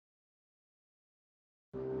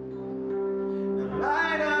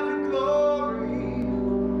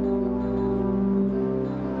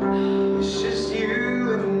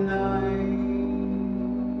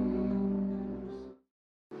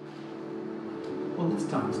Well, it's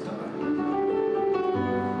time to start.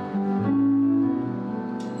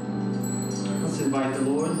 Let's invite the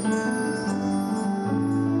Lord.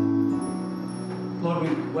 Lord, we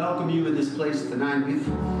welcome you in this place tonight. We've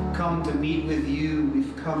come to meet with you.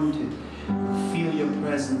 We've come to feel your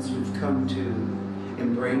presence. We've come to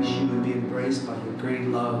embrace you and be embraced by your great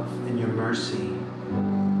love and your mercy.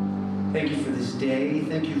 Thank you for this day.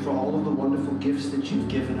 Thank you for all of the wonderful gifts that you've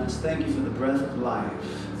given us. Thank you for the breath of life.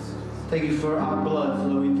 Thank you for our blood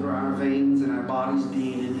flowing through our veins and our bodies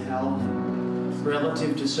being in health.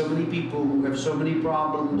 Relative to so many people who have so many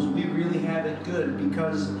problems, we really have it good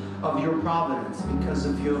because of your providence, because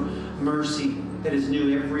of your mercy that is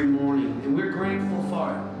new every morning. And we're grateful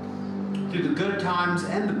for it. Through the good times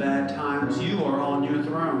and the bad times, you are on your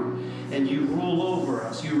throne and you rule over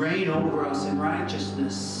us. You reign over us in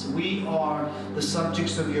righteousness. We are the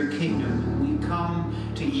subjects of your kingdom. We come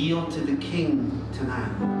to yield to the King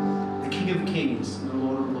tonight, the King of Kings and the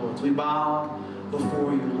Lord of Lords. We bow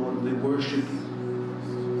before you, Lord, and we worship you.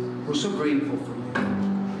 We're so grateful for you.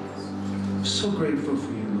 We're so grateful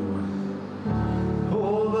for you, Lord.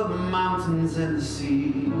 Over the mountains and the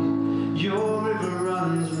sea, your river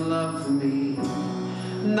runs with love for me.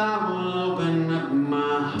 And I will open up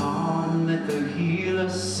my heart and let the healer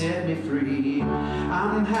set me free.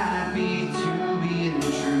 I'm happy to be in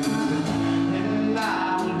the truth, and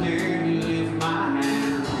I will dare to lift my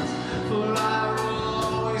hands, for I will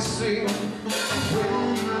always sing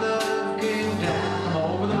when love came down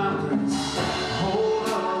over the mountains,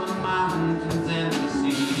 over the mountains and the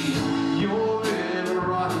sea. Your river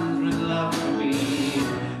runs with love for me,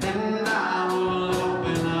 and I will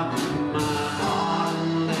open up my heart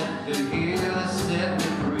and let the healer set me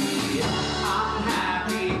free. I'm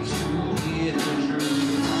happy to be in the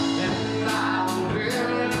truth, and I will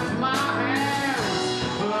lift my hands,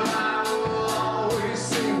 but I will always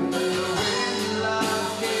sing when love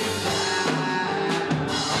came down.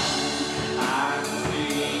 I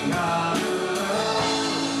sing of your love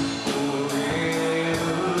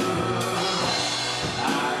forever. I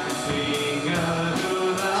sing of your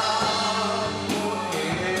love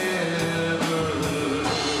forever.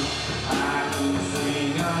 I can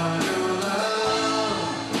sing of your love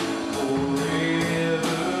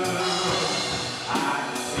forever. I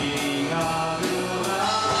can sing of your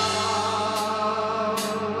love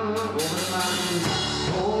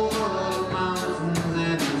over the mountains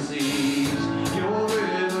and the seas. Your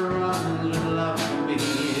river runs with love for me,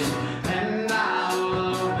 and I will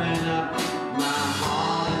open up my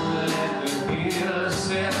heart and let the healer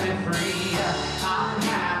set me free. I'm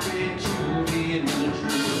happy to be in the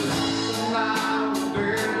truth, and I will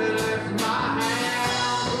barely lift my hand,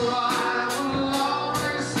 for I will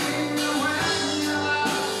always sing when your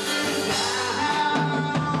love is down.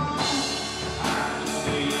 I can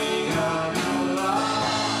sing of your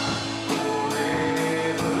love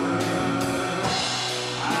forever.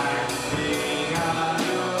 I can sing of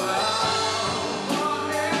your love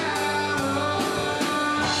forever.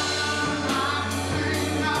 I can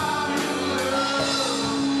sing of your love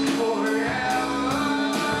forever.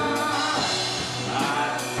 I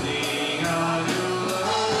can sing of your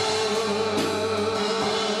love.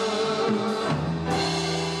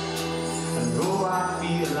 And though I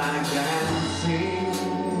feel like dancing,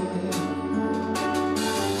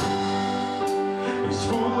 it's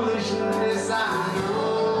foolishness, I know.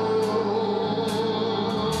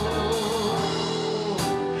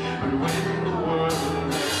 But when the world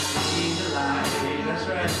has seen the light, that's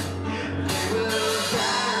right, they will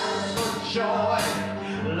dance for joy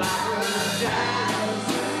like we're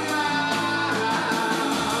dancing now.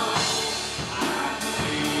 I can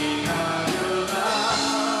sing of your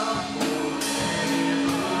love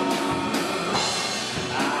forever.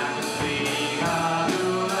 I can sing of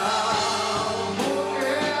your love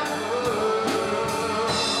forever.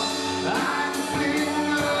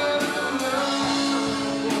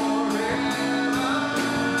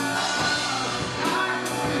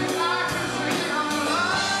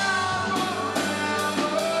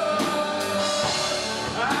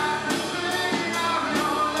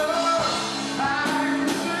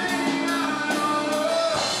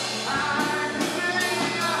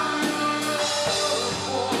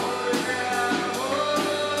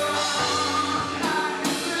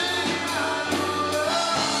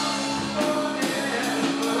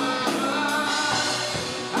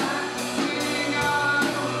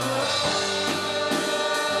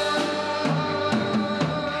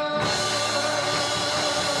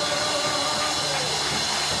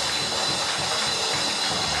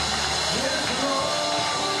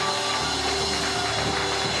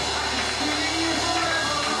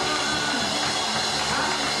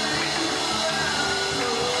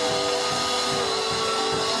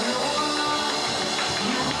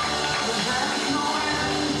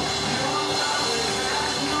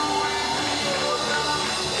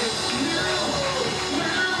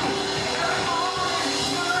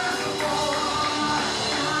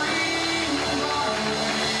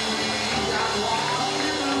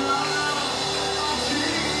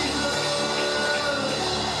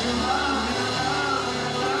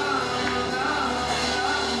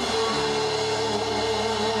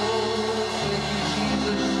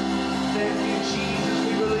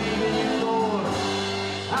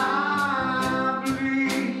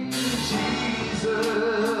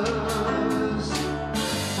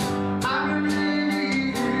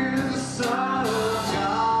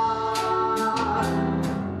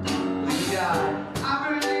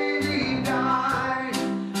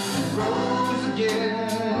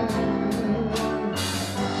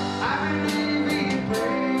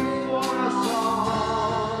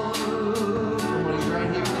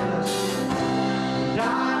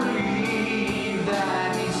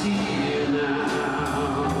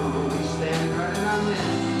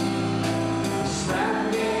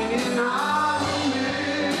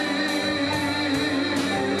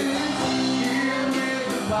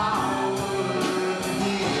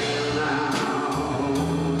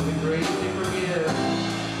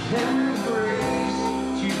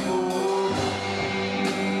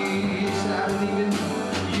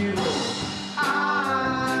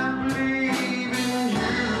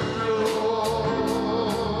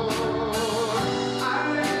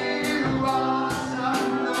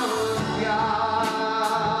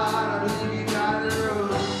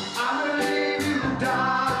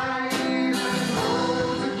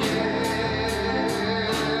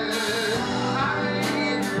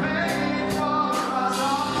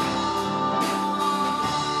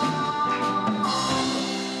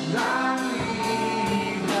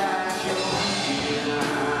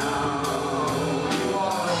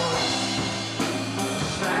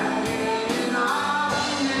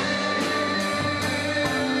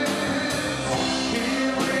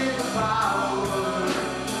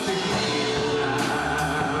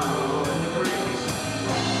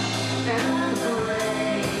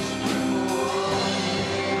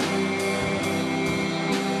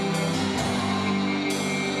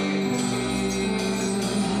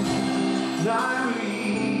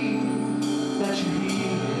 that you're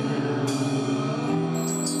here,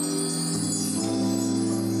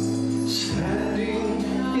 standing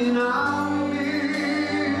in our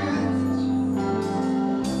midst,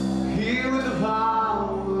 here with the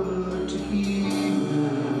power to heal,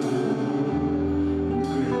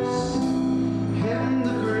 and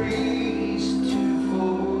the grace to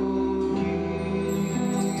forgive.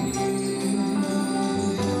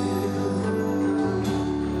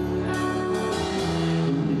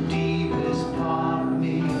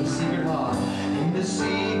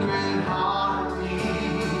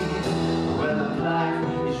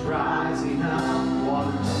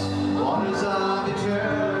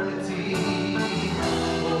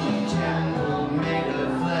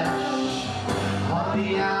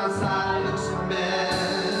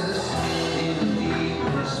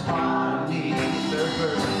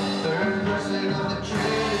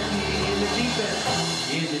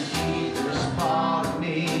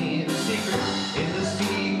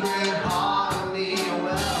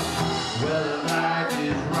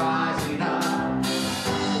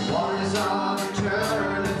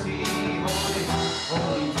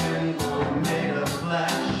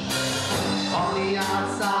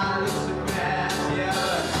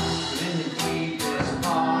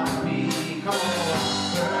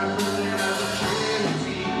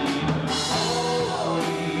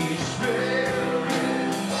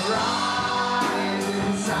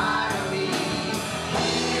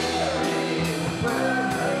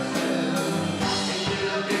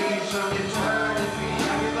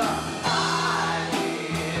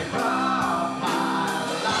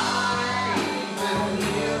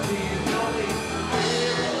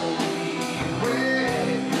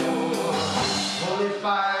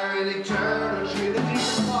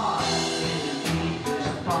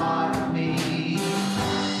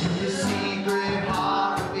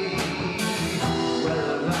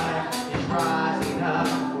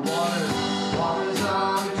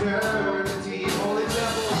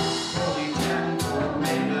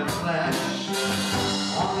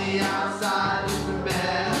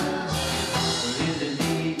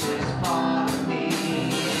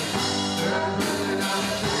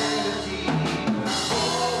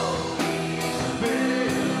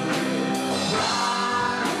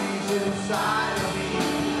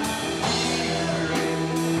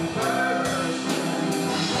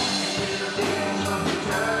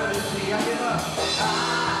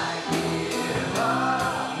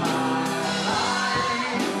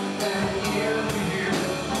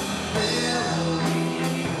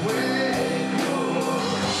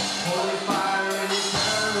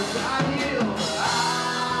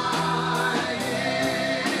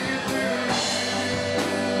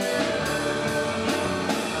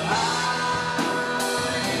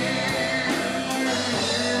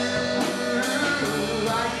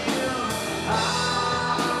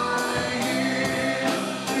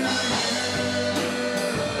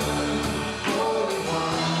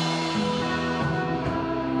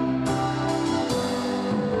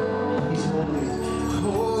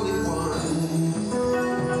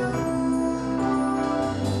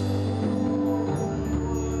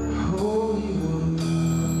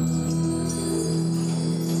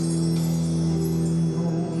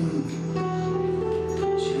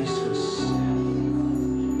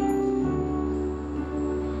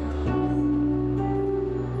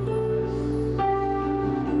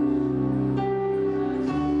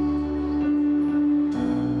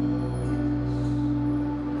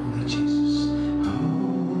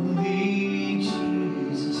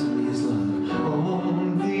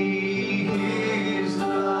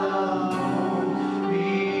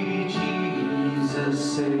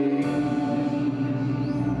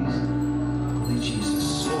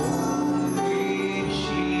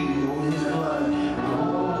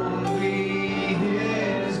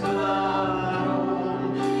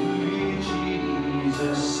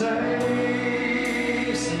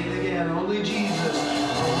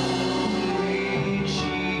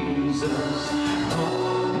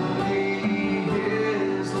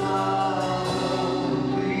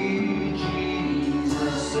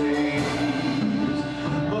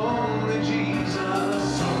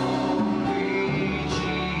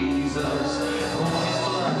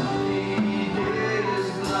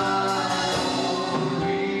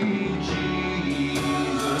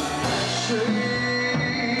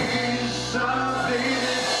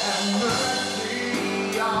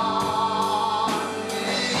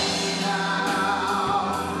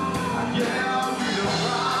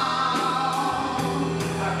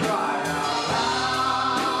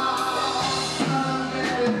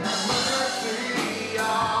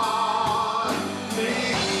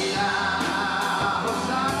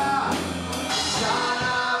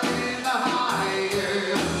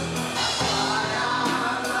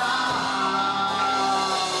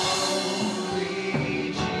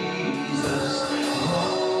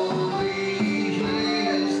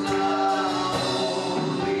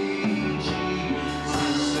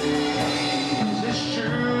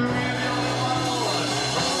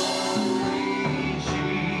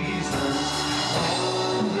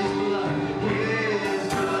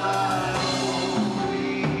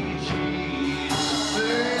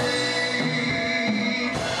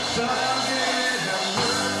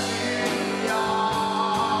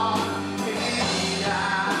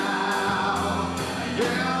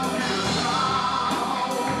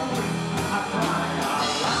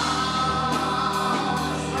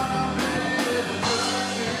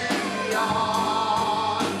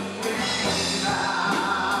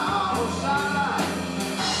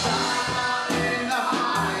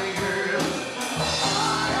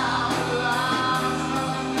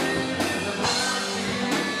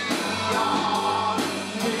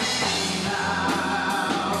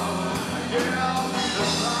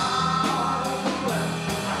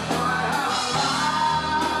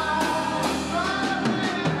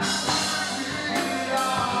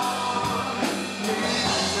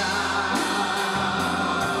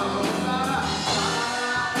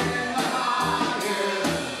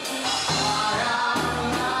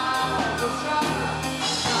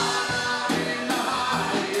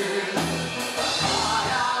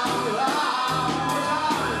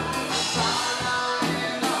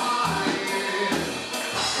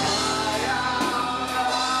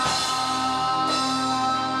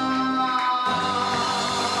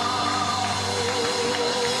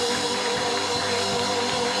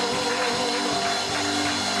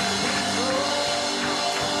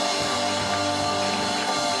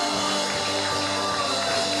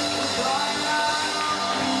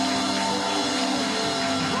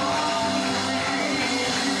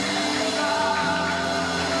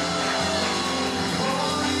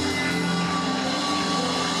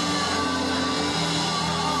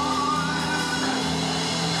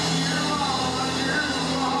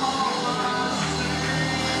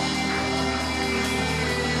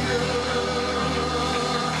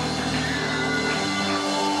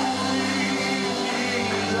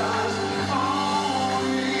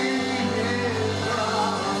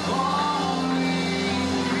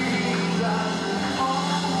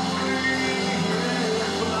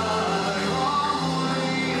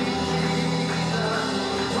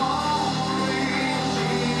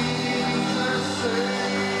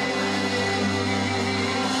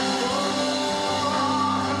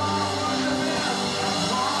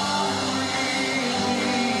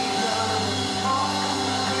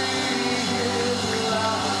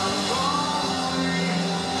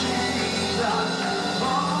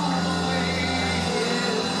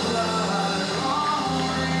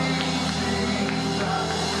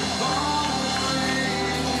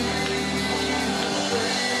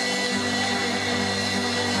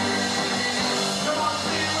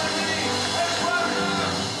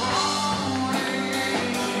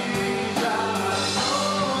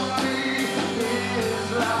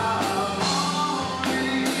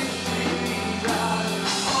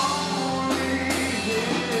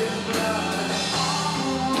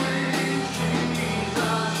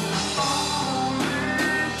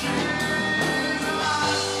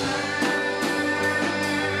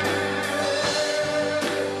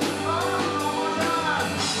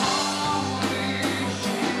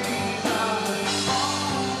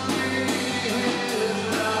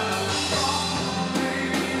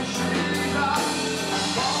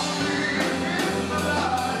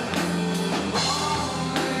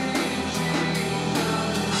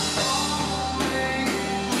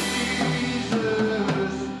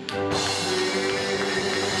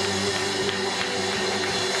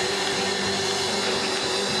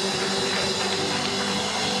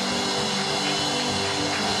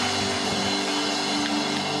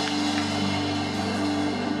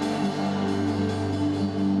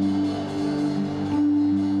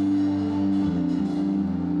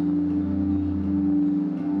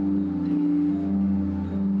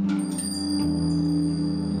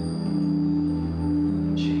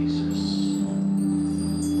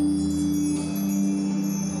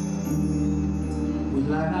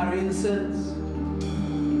 incense,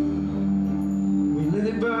 we let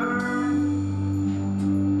it burn.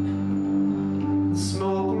 The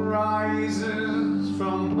smoke rises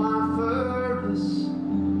from my furnace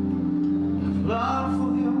of love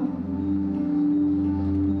for Him.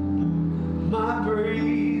 My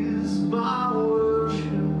praise, my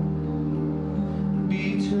worship be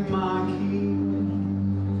to my King.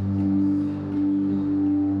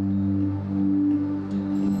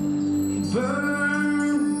 He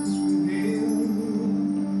burns within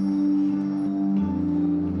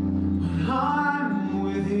when I'm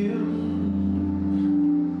with Him.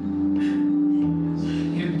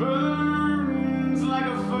 It burns like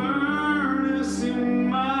a furnace in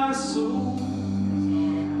my soul.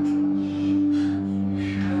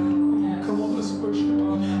 Come on, let's worship.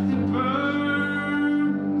 It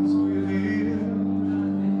burns within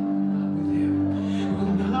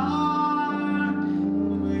when I'm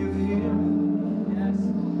with Him.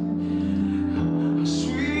 A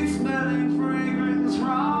sweet smelling fragrance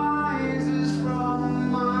rises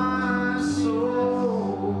from my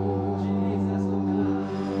soul.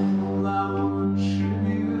 I worship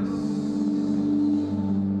You.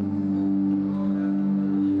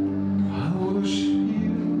 I worship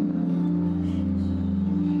You.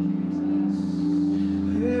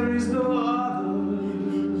 There is no other,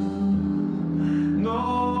 no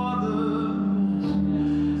other,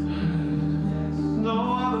 no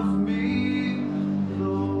other for me,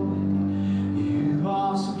 Lord. You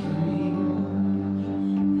are supreme.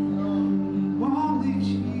 Only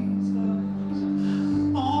Jesus,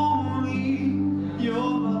 only Your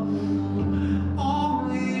love,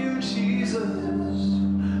 only You, Jesus,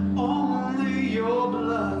 only Your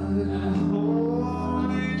blood,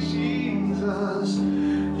 only Jesus.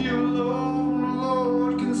 You alone,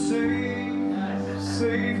 Lord, can save,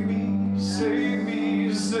 save me, save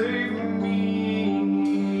me, save me.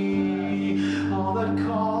 All that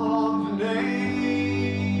call on the name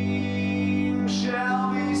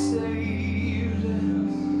shall be saved.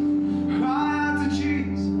 Cry out to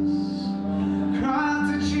Jesus, cry out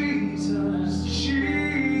to Jesus,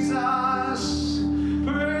 Jesus,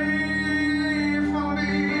 pray for me.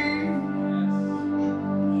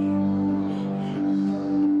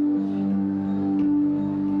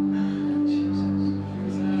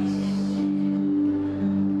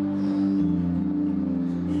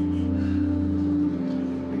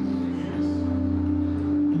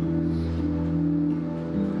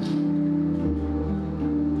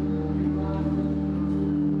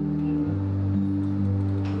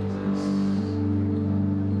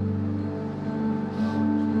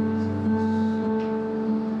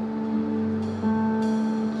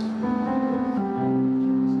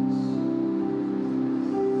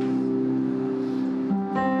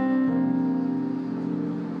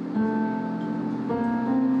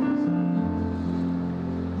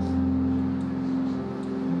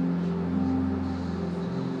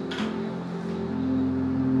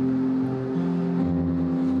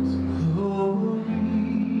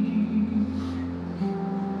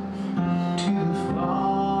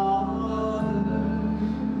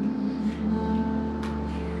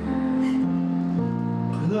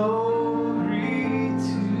 Glory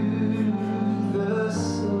to the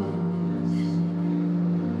Son,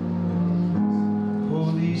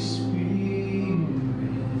 Holy Spirit,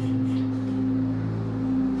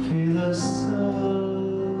 fill us up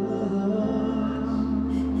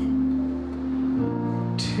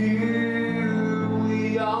till we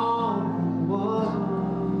are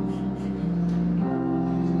one,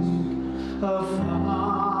 a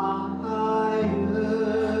fire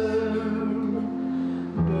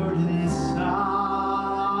burn inside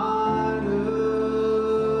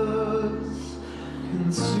us,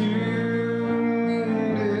 consume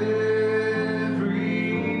every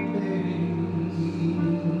pain.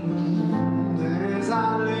 As I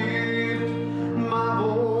lift my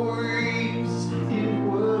voice in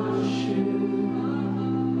worship,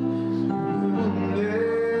 you will never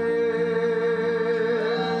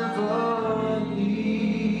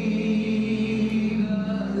leave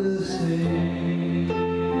the same.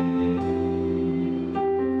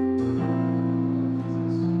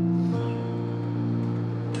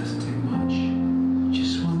 Doesn't take much,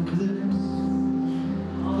 just one glimpse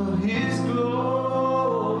of His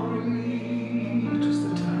glory, just a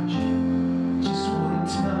touch, just one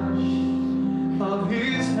touch of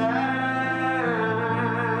His hand.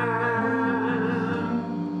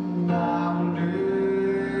 I will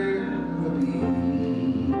never be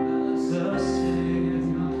the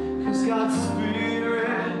same, 'cause God's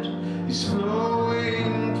Spirit is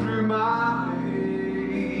flowing through my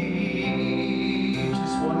veins.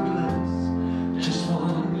 Just one glimpse, just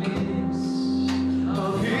one glimpse.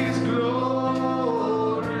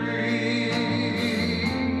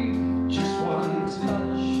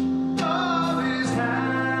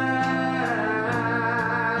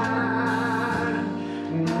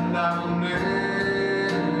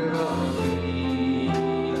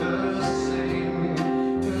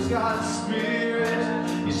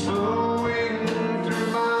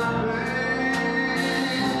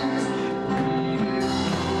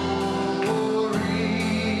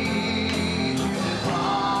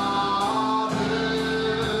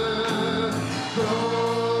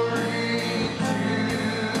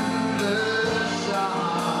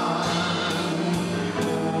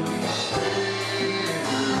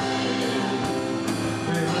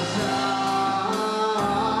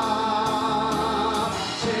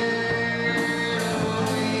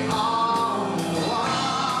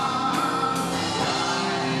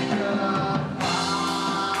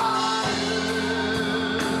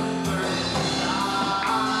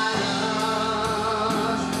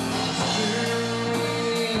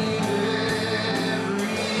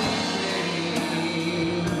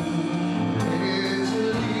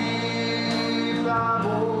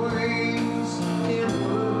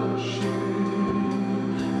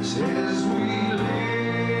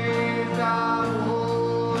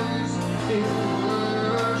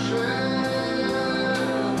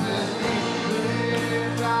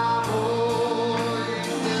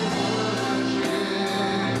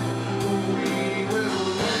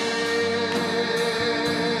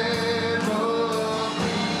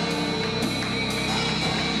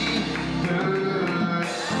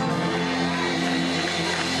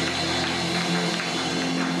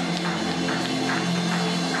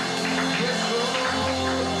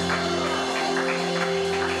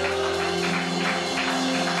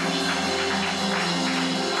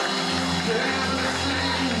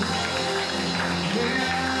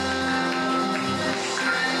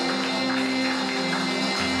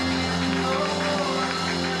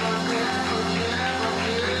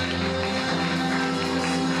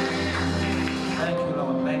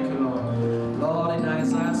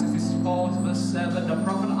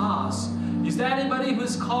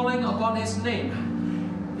 is calling upon His name.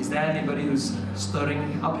 Is there anybody who's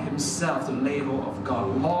stirring up himself to lay hold of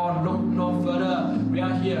God? Lord, look no further. We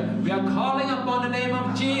are here. We are calling upon the name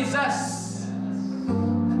of Jesus.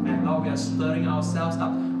 And Lord, we are stirring ourselves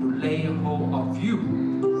up to lay hold of You.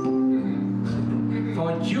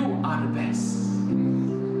 For You are the best.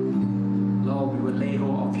 Lord, we will lay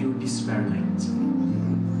hold of You this very night.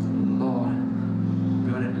 Lord,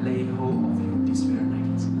 we want to lay hold of You this very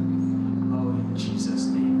night. Oh, in Jesus'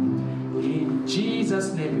 name. In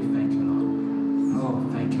Jesus' name we thank You, Lord. Oh,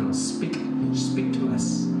 thank You, Lord. Speak to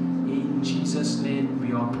us. In Jesus' name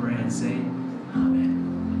we all pray and say,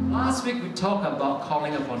 Amen. Last week we talked about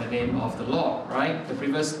calling upon the name of the Lord, right? The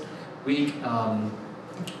previous week, the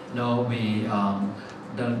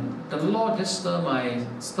Lord just stir my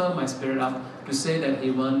spirit up to say that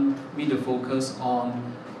He wants me to focus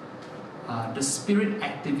on the spirit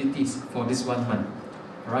activities for this 1 month.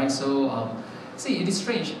 Alright, so see, it is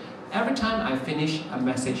strange. Every time I finish a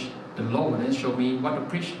message, the Lord will then show me what to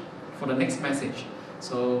preach for the next message.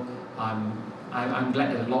 So I'm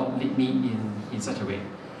glad that the Lord lead me in such a way.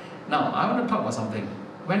 Now, I want to talk about something.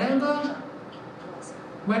 Whenever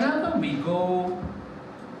we go,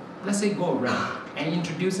 let's say go around and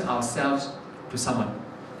introduce ourselves to someone,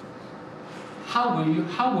 how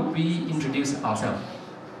would we introduce ourselves?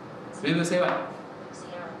 We will say what?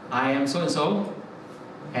 I am so and so,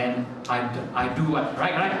 and I do what?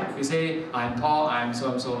 Right? You say I'm Paul, I'm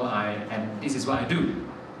so and so, and this is what I do.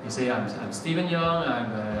 You say I'm Stephen Young,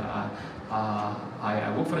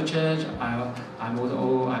 I work for the church, I'm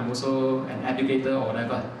also an educator or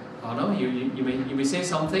whatever. No, you may say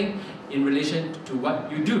something in relation to what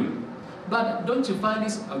you do. But don't you find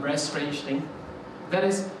this a very strange thing? That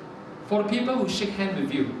is, for the people who shake hands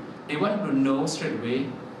with you, they want to know straight away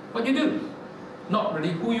what you do, not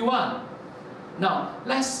really who you are. Now,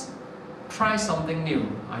 let's try something new.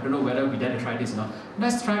 I don't know whether we dare to try this or not.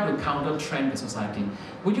 Let's try to counter trend in society.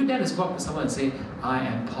 Would you dare to go up to someone and say, I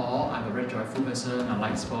am Paul, I'm a very joyful person, I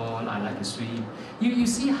like sport, I like to swim. You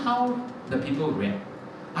see how the people react.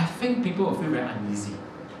 I think people will feel very uneasy.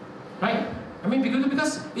 Right? I mean,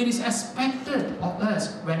 because it is expected of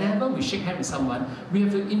us, whenever we shake hands with someone, we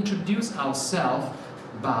have to introduce ourselves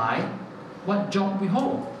by what job we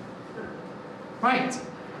hold. Right?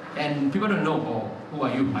 And people don't know, oh, who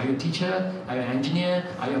are you? Are you a teacher? Are you an engineer?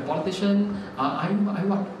 Are you a politician? Are you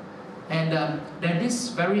what? And there's this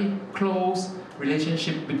very close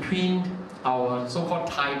relationship between our so-called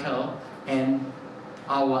title and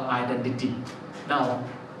our identity. Now,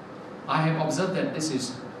 I have observed that this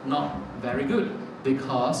is not very good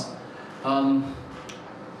because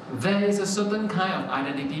there is a certain kind of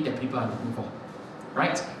identity that people are looking for,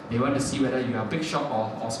 right? They want to see whether you are big shot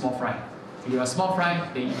or small fry. If you are small fry,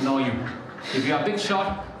 they ignore you. If you are big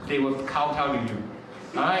shot, they will kowtow to you.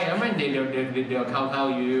 Alright, I mean they'll kowtow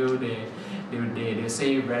you. They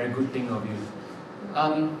say very good thing of you.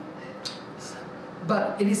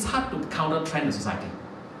 But it is hard to counter trend in society.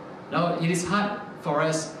 Now it is hard for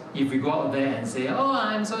us if we go out there and say, oh,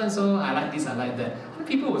 I'm so and so, I like this, I like that. And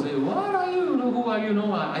people will say, what are you? Who are you?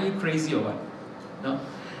 No, are you crazy or what? No.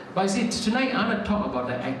 But you see, tonight I'm going to talk about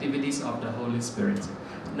the activities of the Holy Spirit.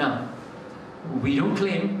 Now, we don't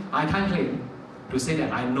claim, I can't claim to say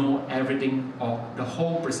that I know everything or the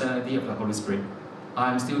whole personality of the Holy Spirit.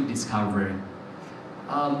 I'm still discovering.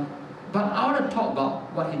 But I want to talk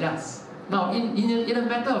about what He does. Now, in a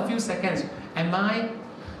matter of a few seconds, am I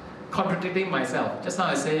contradicting myself? Just now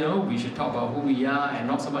I say, we should talk about who we are and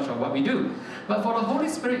not so much of what we do. But for the Holy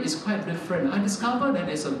Spirit, it's quite different. I discovered that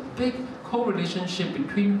there's a big co-relationship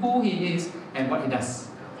between who He is and what He does.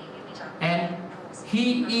 And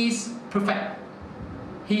He is perfect.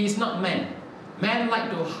 He is not man. Man like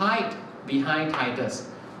to hide behind titles.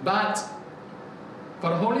 But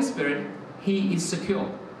for the Holy Spirit, He is secure.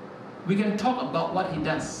 We can talk about what He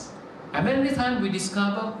does. And many times we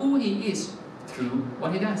discover who He is through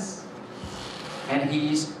what He does. And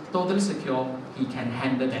He is totally secure. He can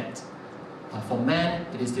handle that. For man,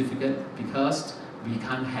 it is difficult because we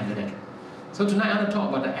can't handle that. So tonight I'm going to talk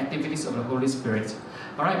about the activities of the Holy Spirit.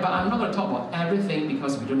 Alright, but I'm not going to talk about everything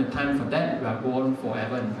because we don't have time for that. We are going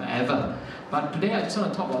forever and forever. But today I just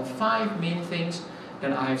want to talk about 5 main things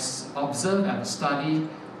that I've observed and studied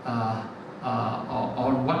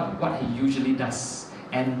on what He usually does.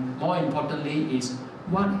 And more importantly is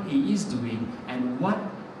what He is doing and what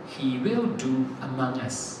He will do among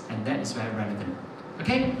us. And that is very relevant.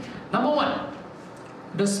 Okay? Number 1.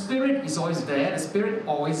 The Spirit is always there. The Spirit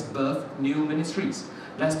always births new ministries.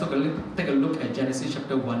 Let's take a look at Genesis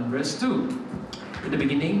chapter 1 verse 2. In the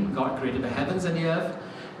beginning, God created the heavens and the earth.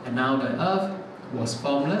 And now the earth was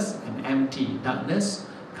formless and empty. Darkness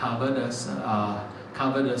covered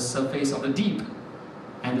the surface of the deep.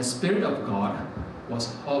 And the Spirit of God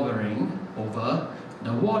was hovering over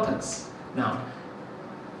the waters. Now,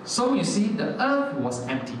 so you see, the earth was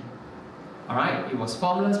empty. Alright, it was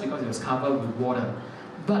formless because it was covered with water.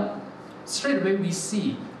 But straight away we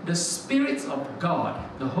see the Spirit of God,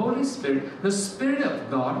 the Holy Spirit, the Spirit of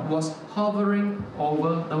God was hovering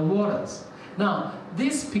over the waters. Now,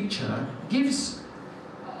 this picture gives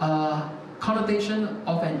a connotation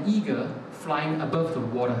of an eagle flying above the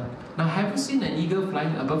water. Now, have you seen an eagle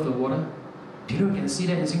flying above the water? Do you know you can see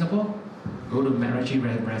that in Singapore? Go to MacRitchie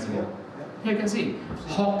Reservoir. Yeah, you can see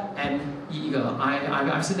hawk and eagle.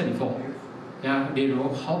 I've seen that before. Yeah, they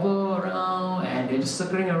will hover around and they're just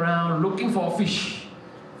circling around looking for a fish.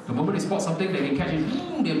 The moment they spot something, they can catch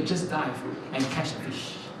it. They'll just dive and catch the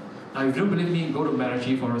fish. Now, if you don't believe me, go to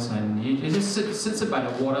MacRitchie Forest and you just sit by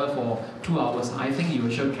the water for 2 hours. I think you will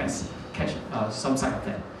sure catch some sight of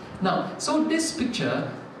that. Now, so this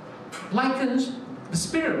picture likens the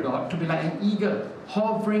Spirit of God to be like an eagle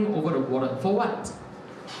hovering over the water. For what?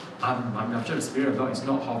 I'm not sure the Spirit of God is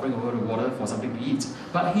not hovering over the water for something to eat.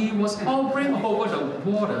 But He was hovering over the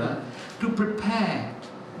water to prepare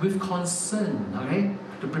with concern, okay?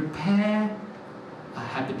 To prepare a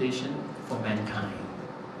habitation for mankind.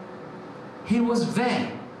 He was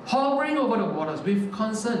there, hovering over the waters with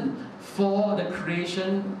concern for the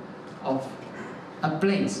creation of a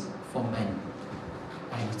place for men.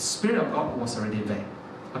 And the Spirit of God was already there.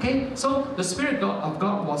 Okay, so the Spirit of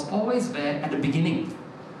God was always there at the beginning.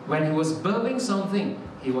 When He was birthing something,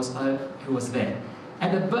 He was there.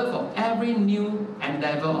 At the birth of every new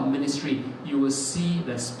endeavor or ministry, you will see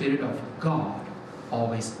the Spirit of God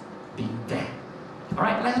always being there.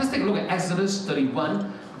 Alright, let's take a look at Exodus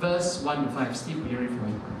 31, verse 1 to 5. Steve, will you read for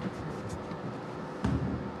me?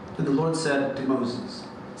 And the Lord said to Moses,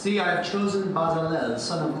 "See, I have chosen Bezalel,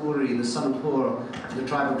 son of Uri, the son of Hur, of the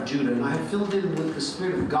tribe of Judah, and I have filled him with the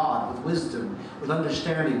Spirit of God, with wisdom, with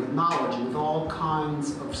understanding, with knowledge, and with all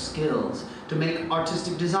kinds of skills, to make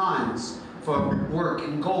artistic designs for work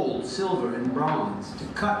in gold, silver, and bronze, to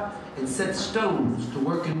cut and set stones, to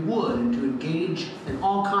work in wood, and to engage in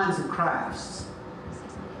all kinds of crafts."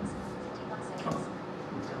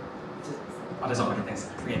 Oh, that's all. Okay, thanks.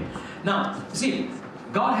 Okay. Now, you see,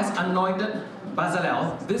 God has anointed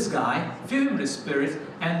Bezalel, this guy, filled him with the Spirit,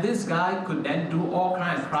 and this guy could then do all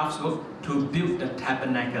kinds of craftswork to build the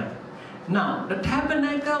tabernacle. Now, the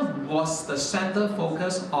tabernacle was the center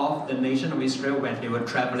focus of the nation of Israel when they were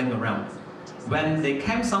traveling around. When they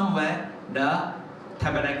came somewhere, the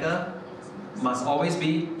tabernacle must always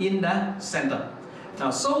be in the center.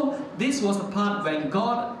 Now, so this was the part when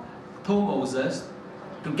God told Moses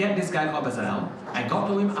to get this guy called Bezalel, and God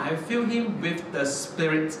told him, "I have filled him with the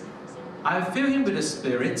Spirit. I have filled him with the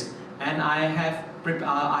Spirit, and I have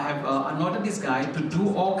anointed this guy to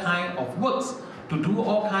do all kind of works, to do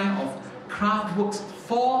all kind of craft works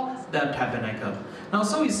for the tabernacle." Now,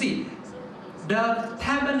 so you see, the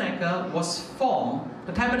tabernacle was formed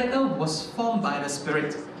by the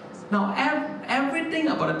Spirit. Now, everything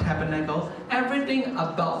about the tabernacle, everything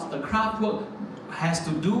about the craft work has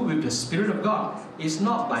to do with the Spirit of God. It's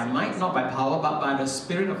not by might, not by power, but by the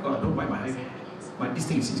Spirit of God. Don't mind this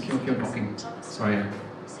thing is keep talking. Sorry.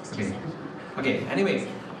 Okay, anyway.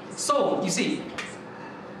 So, you see,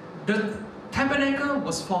 the tabernacle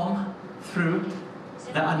was formed through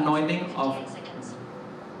the anointing of...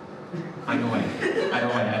 I know why.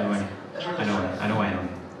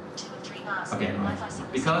 Okay,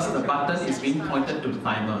 because the button is being pointed to the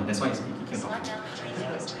timer. That's why it's keep talking.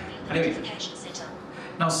 Anyway.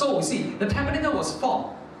 Now, so you see, the tabernacle was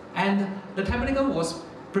formed, and the tabernacle was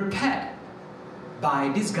prepared by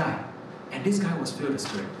this guy, and this guy was filled with the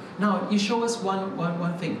Spirit. Now, it shows us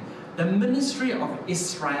one thing. The ministry of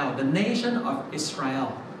Israel, the nation of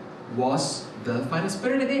Israel, was birthed by the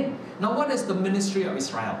Spirit again. Now, what is the ministry of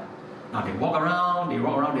Israel? Now, they walk around,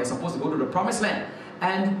 they're supposed to go to the promised land,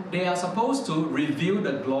 and they are supposed to reveal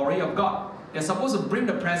the glory of God. They're supposed to bring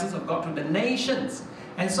the presence of God to the nations.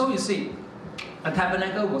 And so you see, the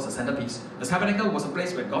tabernacle was a centerpiece. The tabernacle was a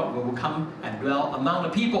place where God will come and dwell among the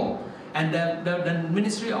people. And the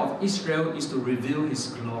ministry of Israel is to reveal His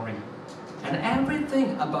glory. And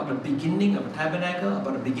everything about the beginning of the tabernacle,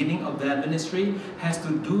 about the beginning of their ministry, has to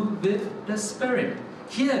do with the Spirit.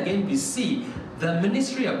 Here again we see the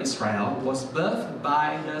ministry of Israel was birthed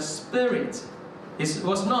by the Spirit. It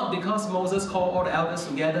was not because Moses called all the elders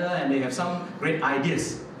together and they have some great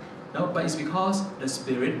ideas. No, but it's because the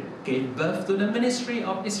Spirit gave birth to the ministry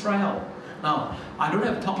of Israel. Now, I don't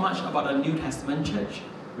have to talk much about the New Testament church.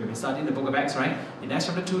 We've been studying the book of Acts, right? In Acts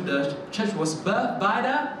chapter 2, the church was birthed by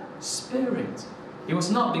the Spirit. It was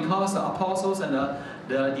not because the apostles and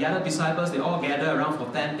the other disciples, they all gather around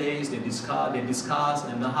for 10 days, they discuss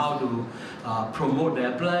and how to promote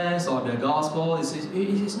their plans or their gospel.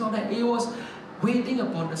 It's not that. It was waiting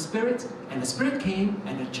upon the Spirit, and the Spirit came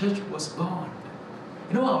and the church was born.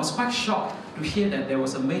 You know, I was quite shocked to hear that there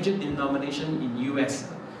was a major denomination in US.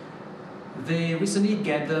 They recently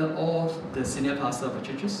gathered all the senior pastors of the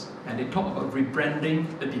churches and they talked about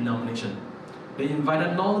rebranding the denomination. They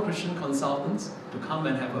invited non-Christian consultants to come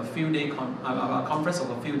and have a conference of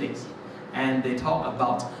a few days. And they talk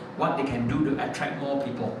about what they can do to attract more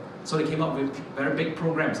people. So they came up with very big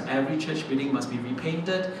programs. Every church building must be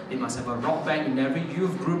repainted. They must have a rock band in every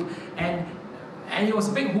youth group. And it was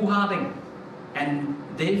a big hoo-ha thing. And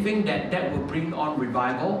they think that will bring on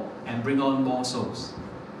revival and bring on more souls.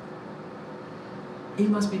 It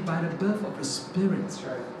must be by the birth of the Spirit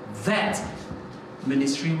that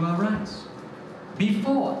ministry will arise.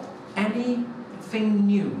 Before anything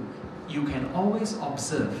new, you can always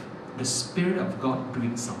observe the Spirit of God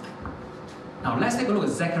doing something. Now let's take a look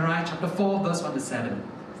at Zechariah chapter 4, verse 1 to 7.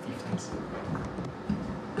 Steve, thanks.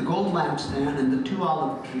 The gold lampstand and the 2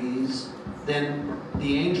 olive trees, then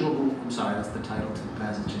the angel who... I'm sorry, that's the title to the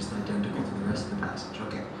passage, it's identical to the rest of the passage.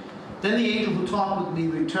 Okay. Then the angel who talked with me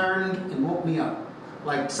returned and woke me up,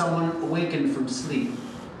 like someone awakened from sleep.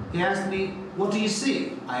 He asked me, "What do you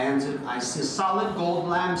see?" I answered, "I see a solid gold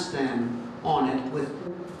lampstand on it with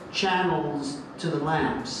channels to the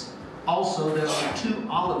lamps. Also, there are 2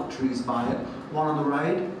 olive trees by it, one on the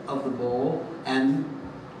right of the bowl and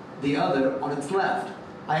the other on its left."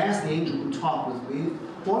 I asked the angel who talked with me,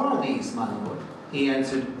 "What are these, my Lord?" He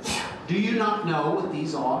answered, "Do you not know what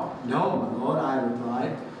these are?" "No, my Lord," I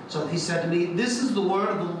replied. So he said to me, "This is the word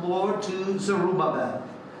of the Lord to Zerubbabel.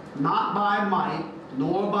 Not by might,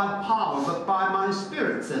 nor by power, but by my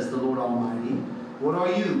Spirit, says the Lord Almighty. What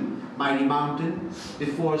are you, mighty mountain?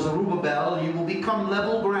 Before Zerubbabel you will become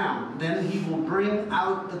level ground. Then he will bring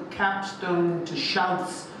out the capstone to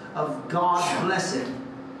shouts of God bless it,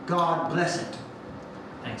 God bless it."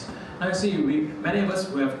 Thanks. Now you see, many of us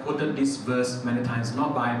we have quoted this verse many times,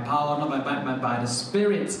 not by power, not by might, but by the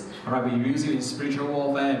Spirit. Alright, we use it in spiritual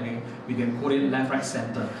warfare, and we can quote it left, right,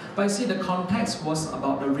 center. But you see, the context was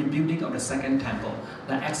about the rebuilding of the second temple.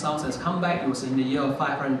 The exiles has come back. It was in the year of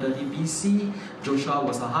 530 BC. Joshua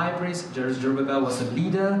was the high priest. Zerubbabel was the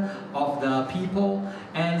leader of the people.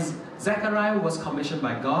 And Zechariah was commissioned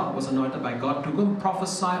by God, was anointed by God to go and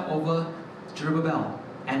prophesy over Zerubbabel.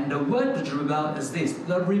 And the word to Zerubbabel is this: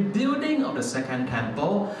 the rebuilding of the second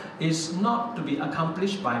temple is not to be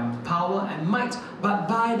accomplished by power and might, but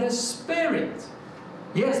by the Spirit.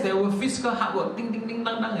 Yes, there were physical hard work, ding, ding, ding,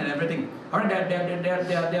 dang, dang, and everything. Alright,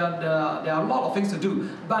 there are a lot of things to do,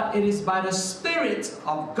 but it is by the Spirit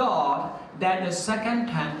of God that the second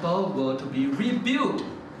temple were to be rebuilt.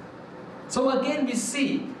 So again, we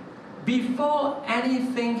see, before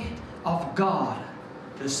anything of God,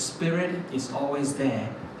 the Spirit is always there,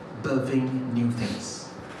 birthing new things.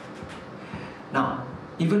 Now,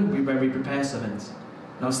 even when we prepare sermons,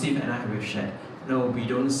 now Steve and I have shared, no, we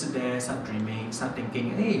don't sit there, start dreaming, start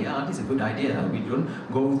thinking, hey, this is a good idea. We don't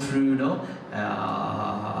go through,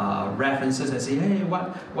 references and say, hey,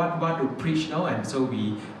 what to preach, and so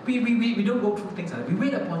we don't go through things like that. We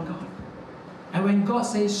wait upon God. And when God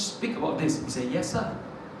says, speak about this, we say, yes, sir.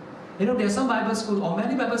 There are some Bible schools, or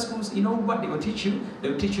many Bible schools, what they will teach you? They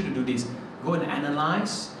will teach you to do this. Go and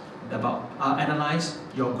analyze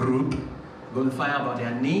your group. Go and find out about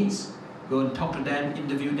their needs. Go and talk to them,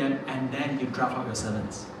 interview them, and then you draft out your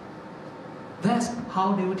sermons. That's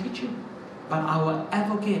how they will teach you. But I will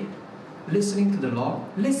advocate listening to the Lord,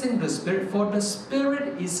 listening to the Spirit, for the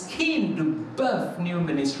Spirit is keen to birth new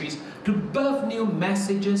ministries, to birth new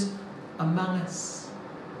messages among us.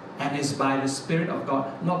 And it's by the Spirit of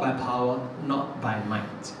God, not by power, not by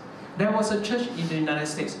might. There was a church in the United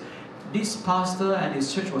States. This pastor and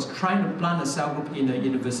his church was trying to plant a cell group in a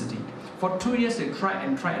university. For 2 years, they tried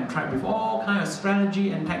and tried and tried with all kinds of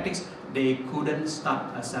strategy and tactics. They couldn't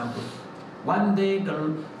start a cell group. One day,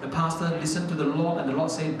 the pastor listened to the Lord, and the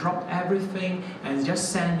Lord said, drop everything and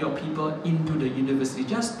just send your people into the university.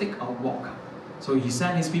 Just take a walk. So he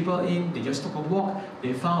sent his people in, they just took a walk,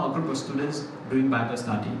 they found a group of students doing Bible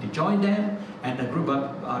study. They joined them, and the group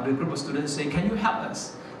of students said, can you help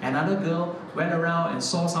us? Another girl went around and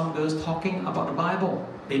saw some girls talking about the Bible.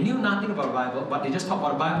 They knew nothing about the Bible, but they just talked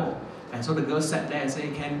about the Bible. And so the girl sat there and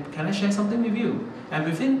said, can I share something with you? And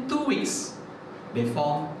within 2 weeks, they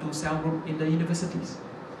formed 2 cell groups in the universities.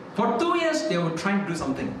 For 2 years, they were trying to do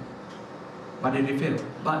something, but they failed.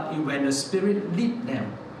 But when the Spirit lead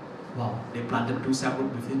them, Wow, they planted 2 cell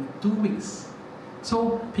groups within 2 weeks.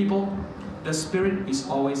 So people, the Spirit is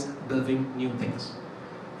always birthing new things.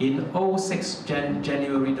 In 06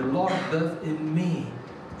 January, the Lord birthed in me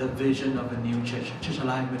the vision of a new church, Church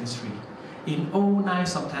Alive Ministry. In 09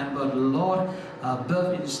 September, the Lord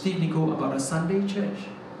birthed in Steve Nico about a Sunday church.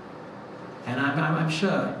 And I'm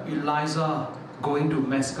sure Eliza going to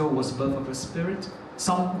Mexico was birth of the Spirit.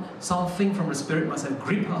 Something from the Spirit must have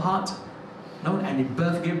gripped her heart. No, and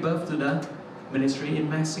it gave birth to the ministry in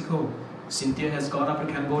Mexico. Cynthia has gone up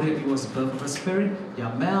to Cambodia. It was birth of the Spirit.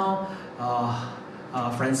 Yamel,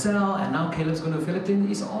 Francel, and now Caleb's going to the Philippines.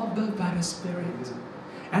 It's all birthed by the Spirit.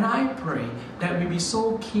 And I pray that we be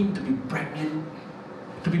so keen to be pregnant,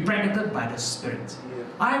 to be pregnant by the Spirit.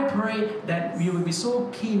 I pray that we will be so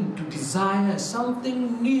keen to desire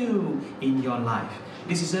something new in your life.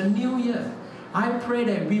 This is a new year. I pray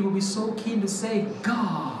that we will be so keen to say,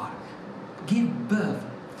 God, give birth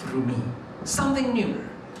through me. Something new.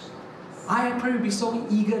 I pray we'll be so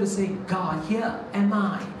eager to say, God, here am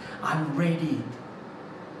I. I'm ready.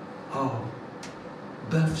 Oh,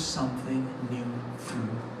 birth something new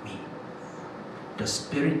through me. The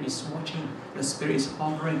Spirit is watching. The Spirit is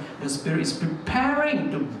hovering. The Spirit is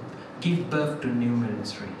preparing to give birth to new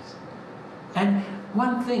ministries. And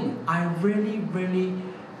one thing I really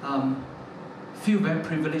feel very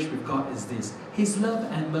privileged with God is this. His love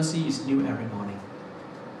and mercy is new every morning.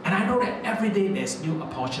 And I know that every day there's new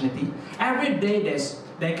opportunity. Every day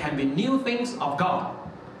there can be new things of God.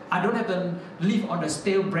 I don't have to live on the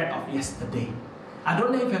stale bread of yesterday. I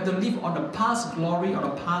don't have to live on the past glory or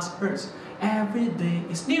the past hurts. Every day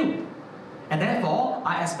is new. And therefore,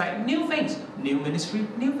 I expect new things. New ministry,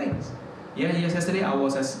 new things. Yesterday I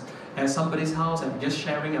was at somebody's house and just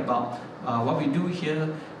sharing about what we do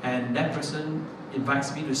here, and that person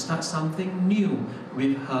invites me to start something new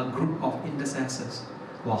with her group of intercessors.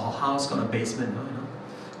 Well, her house got a basement,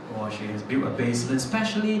 or she has built a basement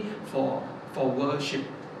especially for worship.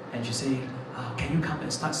 And she said, can you come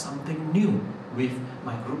and start something new with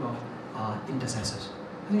my group of intercessors?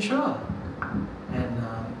 I said, sure.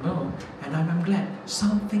 And I'm glad.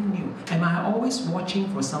 Something new. Am I always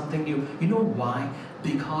watching for something new? You know why?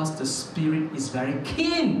 Because the Spirit is very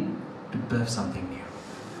keen to birth something new.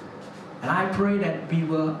 And I pray that we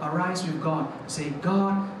will arise with God, say,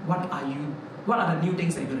 God, what are the new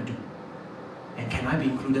things that you're going to do? And can I be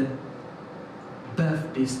included?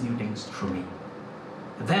 Birth these new things through me.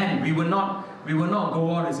 Then we will not go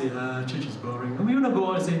on and say, church is boring. We will not go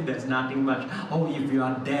on and say, there's nothing much. Oh, if you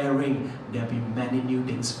are daring, there'll be many new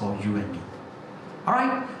things for you and me.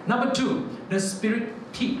 Alright, number 2, the Spirit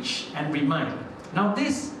teach and remind. Now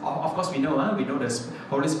this, of course we know the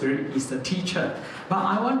Holy Spirit is the teacher. But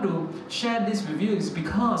I want to share this with you is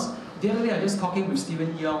because the other day I was just talking with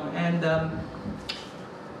Stephen Young, and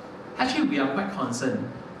actually we are quite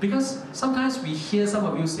concerned. Because sometimes we hear some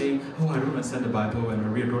of you saying, oh, I don't understand the Bible, and I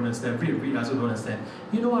really don't understand, read, I also don't understand.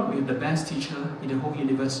 You know what? We have the best teacher in the whole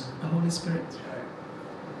universe, the Holy Spirit.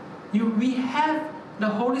 We have the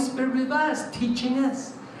Holy Spirit with us, teaching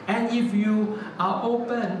us. And if you are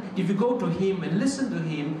open, if you go to Him and listen to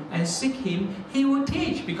Him and seek Him, He will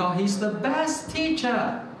teach because He's the best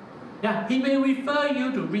teacher. Yeah, He may refer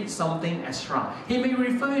you to read something extra. He may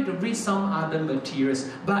refer you to read some other materials,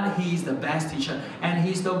 but He is the best teacher, and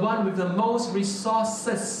He's the one with the most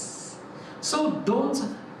resources. So don't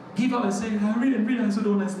give up and say, I read and read, I also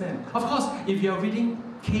don't understand. Of course, if you're reading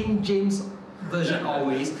King James Version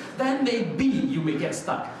always, then maybe you may get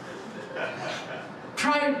stuck.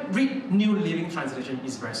 Try read New Living Translation,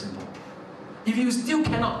 it's very simple. If you still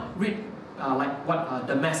cannot read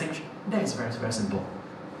the message, that is very, very simple.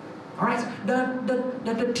 Alright,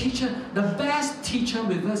 the teacher, the best teacher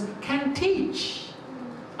with us can teach.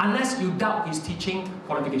 Unless you doubt his teaching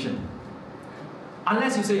qualification.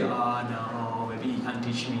 Unless you say, no, maybe he can't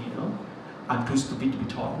teach me, I'm too stupid to be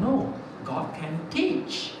taught. No, God can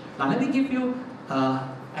teach. Now let me give you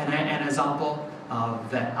an example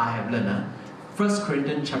that I have learned. 1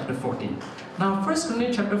 Corinthians chapter 14. Now 1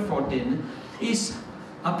 Corinthians chapter 14 is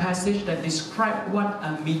a passage that describes what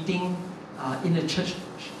a meeting in the church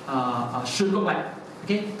should look like.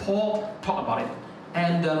 Okay, Paul talked about it,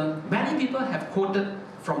 and many people have quoted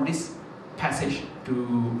from this passage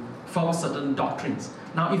to form certain doctrines.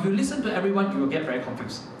 Now, if you listen to everyone, you will get very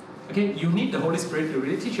confused. Okay, you need the Holy Spirit to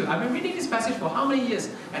really teach you. I've been reading this passage for how many years,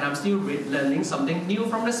 and I'm still learning something new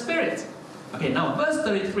from the Spirit. Okay, now verse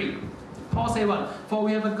 33. Paul said what? For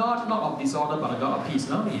we have a God not of disorder, but a God of peace.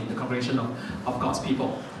 Now, in the congregation of God's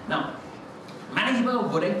people. Now, many people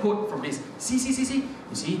would then quote from this. See.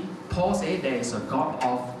 You see, Paul said there is a God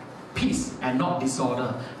of peace and not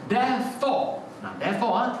disorder. Therefore,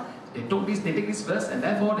 They take this verse, and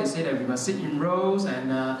therefore they say that we must sit in rows, and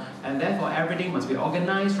therefore everything must be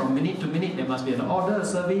organized from minute to minute. There must be an order of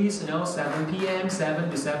service, 7 p.m., 7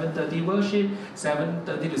 to 7:30 worship, 7:30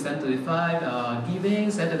 to 7:35 giving,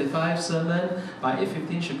 7:35 sermon, by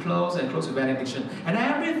 8:15 should close and close with benediction. And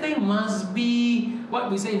everything must be what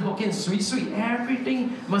we say in Hokkien, sweet.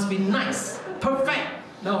 Everything must be nice, perfect.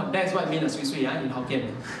 No, that's what I mean, sweet, in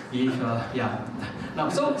Hokkien. Now,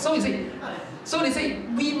 so you see. So they say,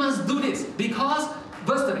 we must do this because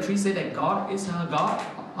verse 33 says that God is a God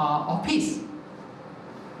of peace.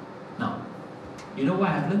 Now, you know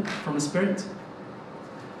what I've learned from the Spirit?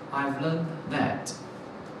 I've learned that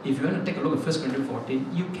if you want to take a look at 1 Corinthians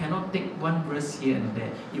 14, you cannot take one verse here and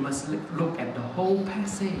there. You must look at the whole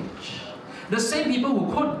passage. The same people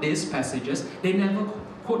who quote these passages, they never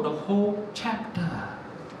quote the whole chapter.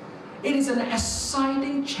 It is an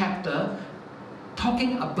exciting chapter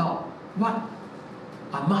talking about what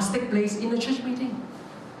must take place in a church meeting.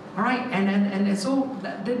 Alright, and so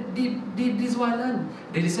this is what I learned.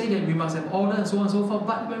 They say that we must have order and so on and so forth,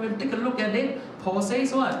 but when we take a look at it, Paul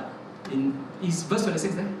says what? Is verse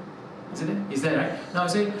 26 there? Is it there? Is there, right? Now I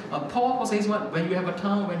say, Paul says what? When you have a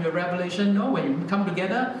tongue, when you have revelation, when you come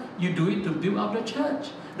together, you do it to build up the church.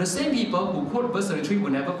 The same people who quote verse 33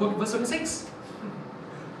 will never quote verse 26.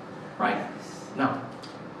 Right? Now,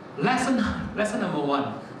 lesson number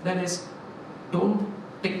 1, that is, don't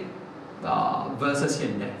take verses here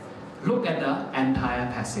and there. Look at the entire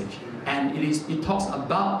passage, and it talks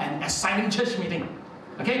about an exciting church meeting.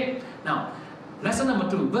 Okay? Now, lesson number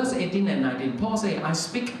 2, verse 18 and 19. Paul says,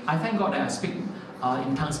 I thank God that I speak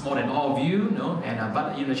in tongues more than all of you,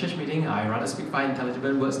 but in a church meeting, I rather speak 5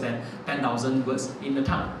 intelligible words than 10,000 words in the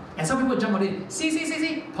tongue. And some people jump on it.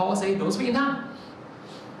 See. Paul says, don't speak in tongues.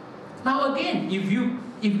 Now again, if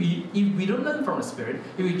we don't learn from the Spirit,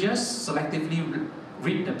 if we just selectively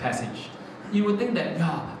read the passage, you would think that,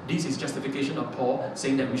 this is justification of Paul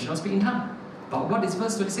saying that we should not speak in tongues. But what does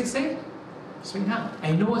verse 26 say? Speak in tongues.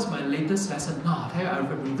 And you know what's my latest lesson? I've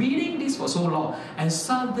been reading this for so long, and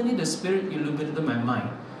suddenly the Spirit illuminated my mind.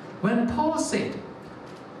 When Paul said,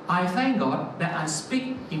 I thank God that I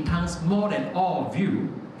speak in tongues more than all of you,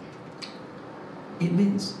 it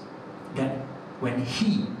means that when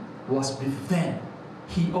he was with them,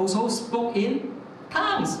 he also spoke in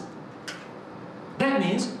tongues. That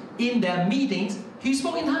means in their meetings, he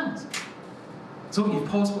spoke in tongues. So if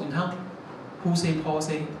Paul spoke in tongues, who said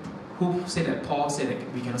that Paul said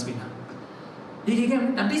that we cannot speak in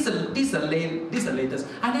tongues? And this is the latest.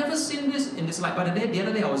 I never seen this in this slide, but the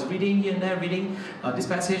other day I was reading here and there, reading this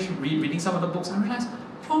passage, reading some of the books, I realized,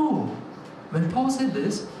 when Paul said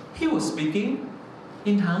this, he was speaking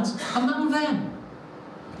in tongues among them.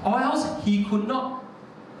 Or else he could not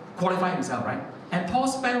qualify himself, right? And Paul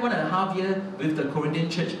spent 1.5 years with the Corinthian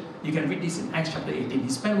church. You can read this in Acts chapter 18. He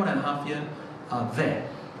spent 1.5 years there.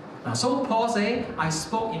 Now, so Paul said, I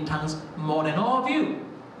spoke in tongues more than all of you.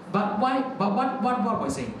 But why? But what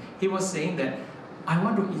was he saying? He was saying that I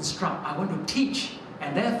want to instruct, I want to teach,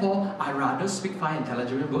 and therefore I rather speak 5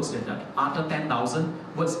 intelligible words than other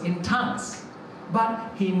 10,000 words in tongues.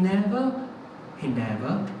 But he never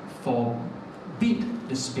forbid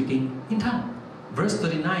the speaking in tongue. Verse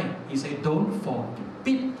 39, he said, don't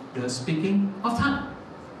forbid the speaking of tongue.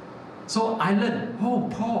 So I learned,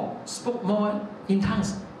 Paul spoke more in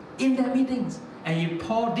tongues in their meetings. And if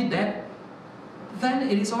Paul did that, then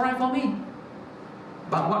it is alright for me.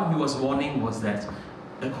 But what he was warning was that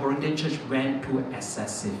the Corinthian church went too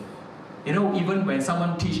excessive. Even when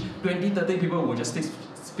someone teach, 20, 30 people would just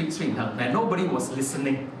speak in tongues, and nobody was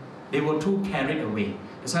listening. They were too carried away.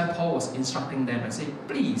 That's why Paul was instructing them and saying,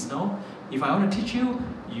 please, if I want to teach you,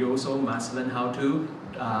 you also must learn how to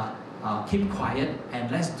keep quiet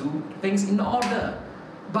and let's do things in order.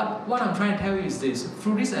 But what I'm trying to tell you is this.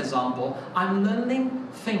 Through this example, I'm learning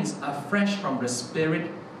things afresh from the Spirit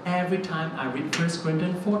every time I read 1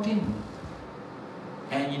 Corinthians 14.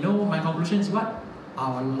 And my conclusion is what?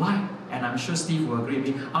 I would like, and I'm sure Steve will agree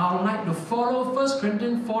with me, I would like to follow 1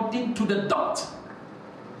 Corinthians 14 to the dot.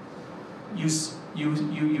 You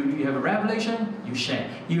have a revelation, you share.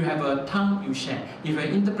 You have a tongue, you share. You have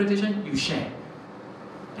an interpretation, you share.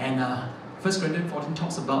 And 1 Corinthians 14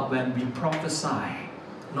 talks about when we prophesy,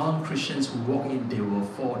 non-Christians who walk in, they will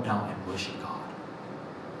fall down and worship God.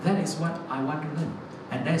 That is what I want to learn.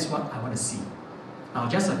 And that is what I want to see. Now,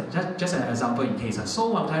 just an example in case.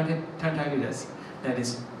 So I'm trying to tell you this. That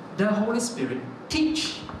is, the Holy Spirit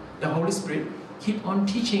teach. The Holy Spirit keep on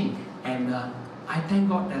teaching. And I thank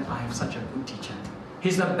God that I have such a good teacher.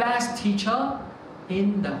 He's the best teacher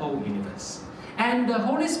in the whole universe. And the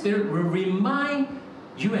Holy Spirit will remind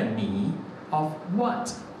you and me of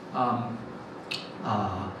what of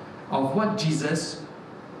what Jesus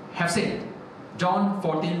have said. John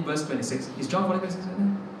 14 verse 26. Is John 14 verse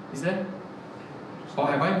 26? Is there? Or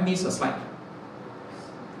have I missed a slide?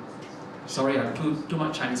 Sorry, I have too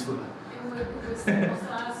much Chinese food.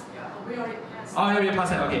 We already passed. Oh, you already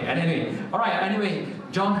passed that. Okay. And anyway, all right. Anyway,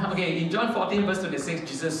 in John 14 verse 26,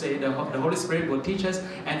 Jesus said the Holy Spirit will teach us,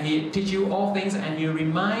 and He teach you all things, and He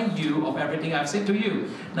remind you of everything I've said to you.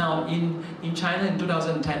 Now, in China in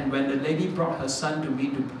 2010, when the lady brought her son to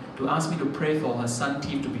me to ask me to pray for her son's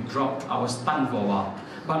teeth to be dropped, I was stunned for a while.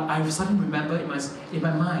 But I suddenly remember in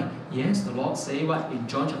my mind, yes, the Lord say what in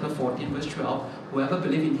John chapter 14 verse 12, whoever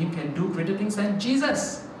believes in Him can do greater things than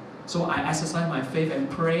Jesus. So I exercise my faith and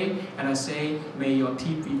pray, and I say, may your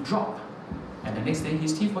teeth be dropped. And the next day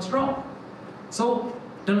his teeth was dropped. So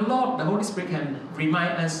the Lord, the Holy Spirit can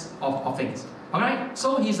remind us of things. Alright?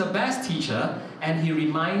 So He's the best teacher, and He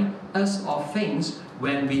reminds us of things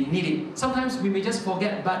when we need it. Sometimes we may just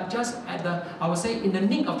forget, but just at I would say in the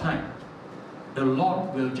nick of time, the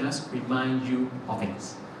Lord will just remind you of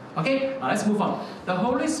things. Okay, now let's move on. The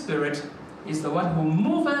Holy Spirit is the one who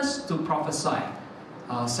moves us to prophesy.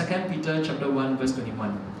 2 Peter chapter 1 verse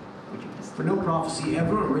 21. Would you please? For no prophecy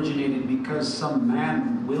ever originated because some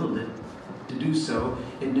man willed it to do so.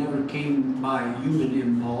 It never came by human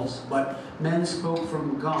impulse, but men spoke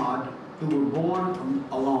from God, who were borne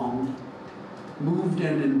along, moved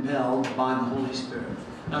and impelled by the Holy Spirit.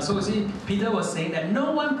 Now, so you see, Peter was saying that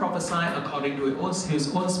no one prophesied according to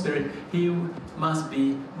his own spirit. He must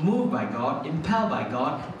be moved by God, impelled by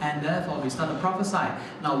God, and therefore he started to prophesy.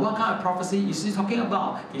 Now, what kind of prophecy is he talking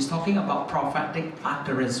about? He's talking about prophetic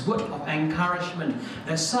utterance, word of encouragement.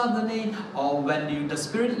 That suddenly, or when the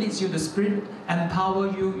Spirit leads you, the Spirit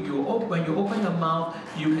empower you. When you open your mouth,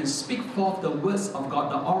 you can speak forth the words of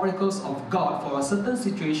God, the oracles of God for a certain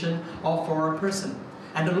situation or for a person.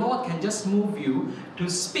 And the Lord can just move you to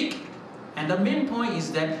speak. And the main point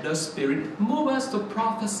is that the Spirit moves us to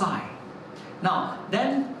prophesy. Now,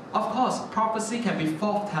 then, of course, prophecy can be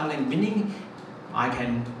foretelling, meaning I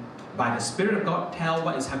can, by the Spirit of God, tell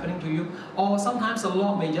what is happening to you. Or sometimes the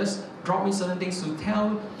Lord may just drop me certain things to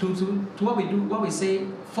tell, to what we do, what we say,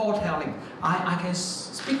 foretelling. I can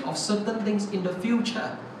speak of certain things in the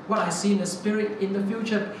future, what I see in the Spirit in the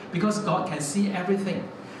future, because God can see everything.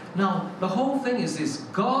 Now, the whole thing is this: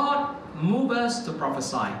 God moves us to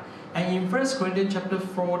prophesy. And in 1 Corinthians chapter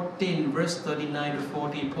 14, verse 39 to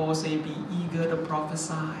 40, Paul says, be eager to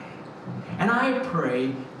prophesy. And I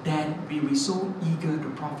pray that we be so eager to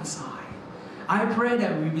prophesy. I pray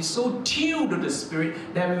that we be so tuned to the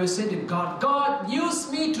Spirit that we will say to God, God,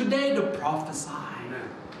 use me today to prophesy.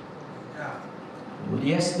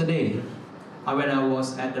 Yesterday, when I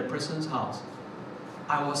was at the person's house,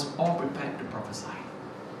 I was all prepared to prophesy.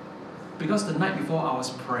 Because the night before I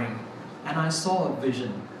was praying, and I saw a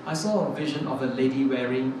vision. I saw a vision of a lady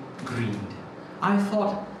wearing green. I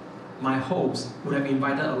thought my host would have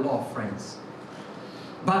invited a lot of friends.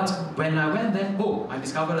 But when I went there, I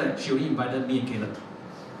discovered that she only invited me and Caleb.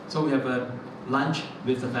 So we have a lunch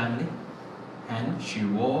with the family, and she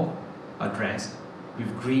wore a dress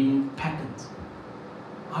with green patterns.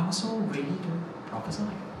 I was so ready to prophesy.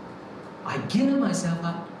 I geared myself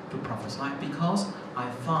up to prophesy because I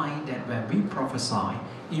find that when we prophesy,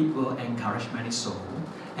 it will encourage many souls,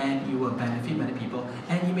 and it will benefit many people,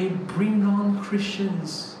 and it may bring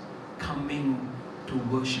non-Christians coming to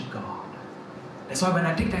worship God. That's why when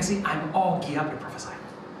I take taxi, I'm all geared up to prophesy.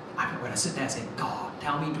 When I sit there, I say, God,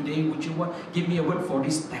 tell me today, would you give me a word for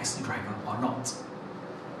this taxi driver or not?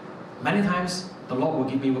 Many times, the Lord will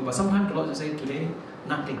give me a word, but sometimes the Lord will say, today,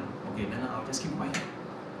 nothing. Okay, then I'll just keep quiet.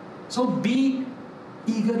 So be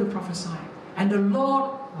eager to prophesy, and the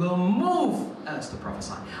Lord will move us to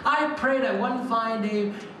prophesy. I pray that one fine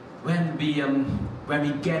day, when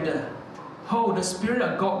we gather, the Spirit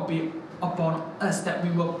of God will be upon us, that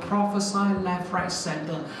we will prophesy left, right,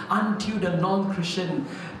 center, until the non-Christian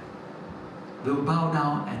will bow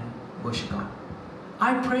down and worship God.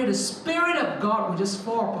 I pray the Spirit of God will just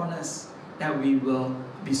fall upon us, that we will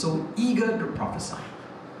be so eager to prophesy.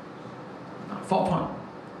 Fourth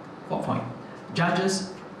point.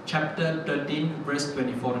 Judges chapter 13, verse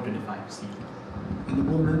 24 to 25. Steve. And the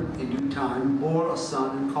woman, in due time, bore a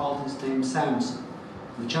son and called his name Samson.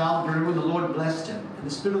 The child grew, and the Lord blessed him. And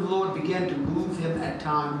the Spirit of the Lord began to move him at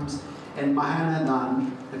times in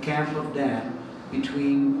Mahanadan, the camp of Dan,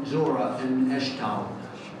 between Zorah and Eshtaol.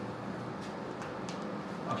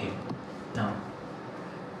 Okay, now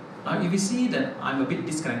if you see that I'm a bit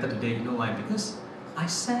disconnected today, you know why? Because I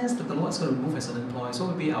sense that the Lord is going to move at certain point. So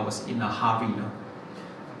maybe I was in a hurry,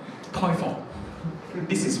 Point 4.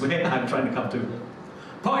 This is where I'm trying to come to.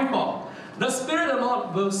 Point 4. The Spirit of the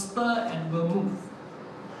Lord will stir and will move.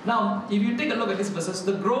 Now, if you take a look at these verses,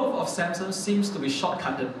 the growth of Samson seems to be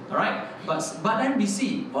shortcutted, alright? But then we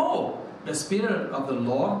see, the Spirit of the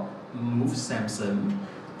Lord moved Samson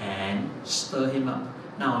and stir him up.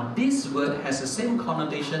 Now, this word has the same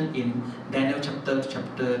connotation in Daniel chapter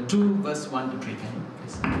 2, verse 1 to 3. Can you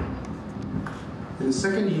please? In the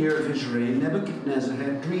second year of his reign, Nebuchadnezzar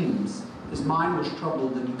had dreams. His mind was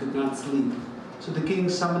troubled and he could not sleep. So the king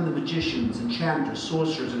summoned the magicians, enchanters,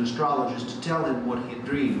 sorcerers, and astrologers to tell him what he had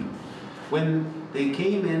dreamed. When they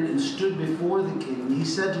came in and stood before the king, he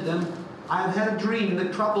said to them, I have had a dream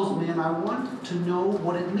that troubles me, and I want to know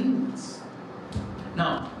what it means.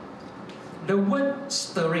 Now, the word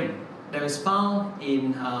stirring that is found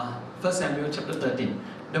in 1 Samuel chapter 13,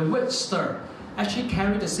 the word stir actually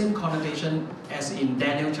carried the same connotation as in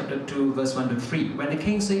Daniel chapter 2, verse 1 to 3, when the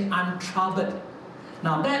king said, I'm troubled.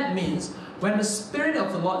 Now that means when the Spirit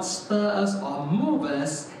of the Lord stirs us or moves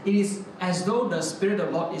us, it is as though the Spirit of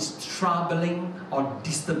the Lord is troubling or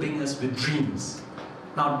disturbing us with dreams.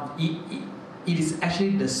 Now, it is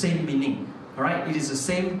actually the same meaning, alright? It is the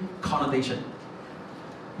same connotation.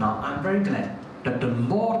 Now, I'm very glad that the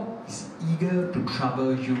Lord is eager to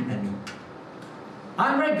trouble you and me.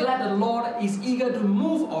 I'm very glad the Lord is eager to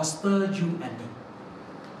move or stir you and me.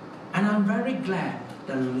 And I'm very glad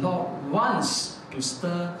the Lord wants to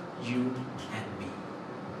stir you and me.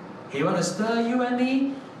 He wants to stir you and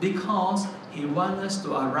me because He wants us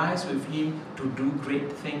to arise with Him to do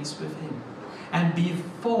great things with Him. And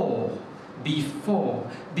before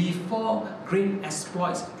great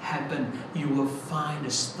exploits happen, you will find the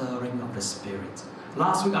stirring of the Spirit.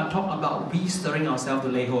 Last week I talked about we stirring ourselves to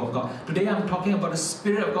lay hold of God. Today I'm talking about the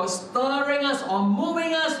Spirit of God stirring us or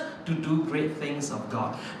moving us to do great things of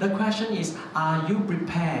God. The question is, are you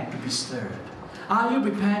prepared to be stirred? Are you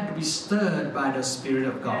prepared to be stirred by the Spirit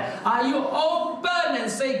of God? Yes. Are you open and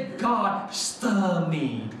say, God, stir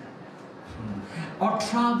me or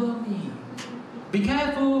trouble me? Be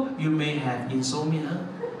careful, you may have insomnia.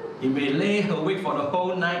 You may lay awake for the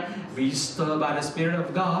whole night, be stirred by the Spirit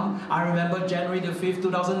of God. I remember January the 5th,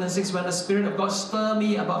 2006, when the Spirit of God stirred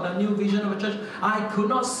me about the new vision of a church. I could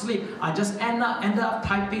not sleep. I just ended up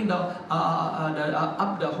typing up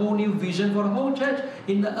the whole new vision for the whole church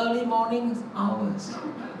in the early morning hours.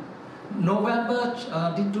 November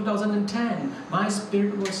 2010, my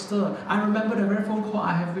spirit was stirred. I remember the very phone call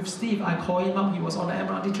I had with Steve. I called him up, he was on the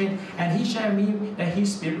MRT train, and he shared with me that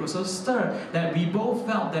his spirit was so stirred that we both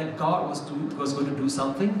felt that God was going to do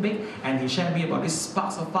something big, and he shared with me about these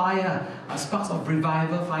sparks of fire, sparks of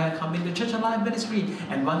revival fire coming to Church Alive Ministry.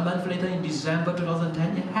 And 1 month later, in December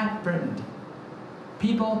 2010, it happened.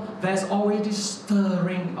 People, there's always this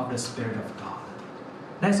stirring of the Spirit of God.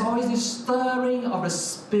 There's always this stirring of the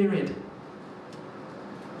Spirit.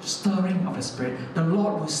 Stirring of the Spirit. The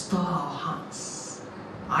Lord will stir our hearts.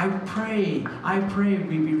 I pray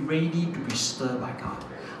we be ready to be stirred by God.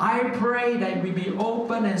 I pray that we be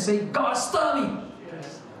open and say, God, stir me.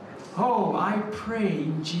 Yes. Oh, I pray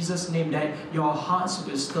in Jesus' name that your hearts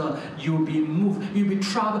will be stirred. You will be moved. You will be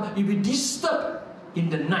troubled. You will be disturbed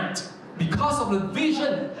in the night because of the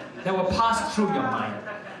vision that will pass through your mind.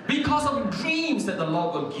 Because of the dreams that the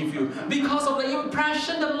Lord will give you. Because of the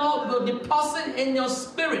impression the Lord will deposit in your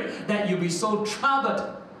spirit, that you'll be so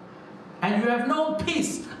troubled. And you have no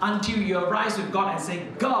peace until you arise with God and say,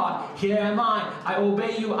 God, here am I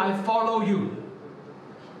obey you, I follow you.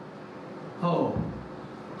 Oh,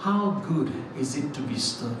 how good is it to be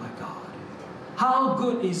stirred by God? How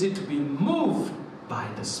good is it to be moved by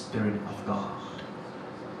the Spirit of God?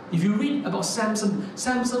 If you read about Samson,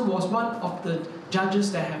 Samson was one of the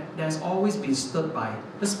judges that has always been stirred by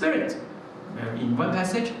the Spirit. In one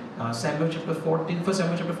passage, 1 Samuel chapter 14,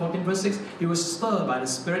 verse 6, he was stirred by the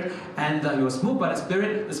Spirit, and he was moved by the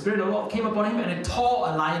Spirit. The Spirit of the Lord came upon him and it tore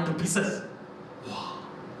a lion to pieces. Wow!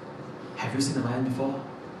 Have you seen a lion before?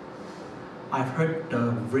 I've heard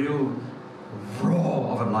the real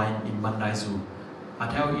roar of a lion in Mandai Zoo.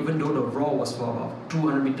 I tell you, even though the roar was for about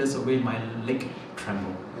 200 meters away, my leg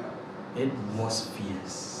trembled. It was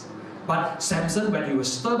fierce. But Samson, when he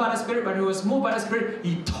was stirred by the Spirit, when he was moved by the Spirit,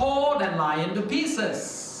 he tore that lion to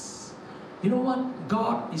pieces. You know what?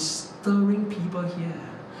 God is stirring people here.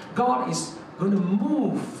 God is going to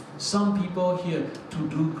move some people here to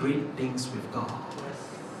do great things with God.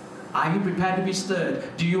 Are you prepared to be stirred?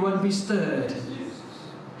 Do you want to be stirred?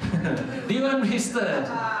 Do you want to be stirred?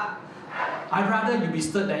 I'd rather you be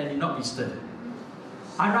stirred than you not be stirred.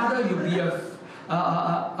 I'd rather you be a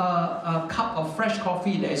cup of fresh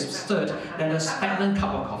coffee that is stirred than a stagnant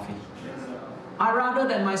cup of coffee. I'd rather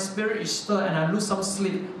that my spirit is stirred and I lose some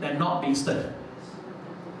sleep than not being stirred.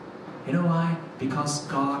 You know why? Because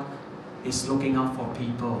God is looking out for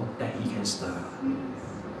people that He can stir.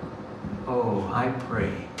 Oh, I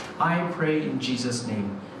pray in Jesus'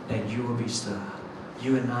 name that you will be stirred.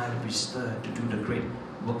 You and I will be stirred to do the great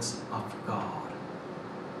works of God.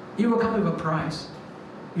 You will come with a price.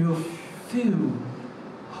 You will feel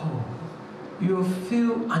you will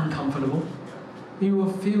feel uncomfortable. You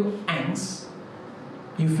will feel angst.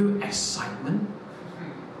 You feel excitement.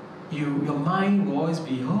 Your mind will always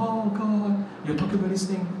be, oh God, you're talking about this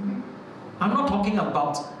thing. I'm not talking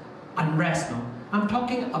about unrest, no. I'm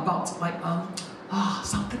talking about like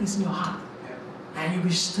something is in your heart and you'll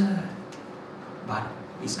be stirred. But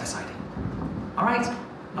it's exciting. Alright,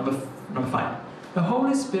 number 5. The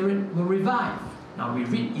Holy Spirit will revive. Now we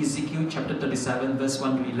read Ezekiel chapter 37 verse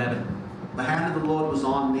 1 to 11. The hand of the Lord was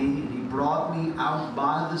on me, and He brought me out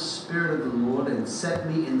by the Spirit of the Lord and set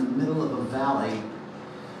me in the middle of a valley.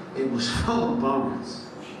 It was full of bones.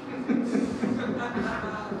 He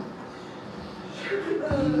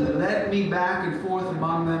led me back and forth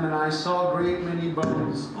among them, and I saw a great many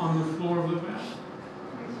bones on the floor of the valley.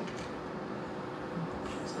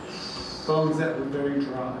 Bones that were very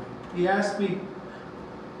dry. He asked me,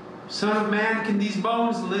 Son of man, can these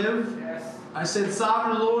bones live? Yes. I said,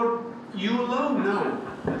 Sovereign Lord, you alone know.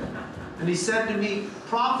 And He said to me,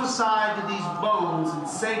 prophesy to these bones and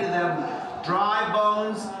say to them, dry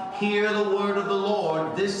bones, hear the word of the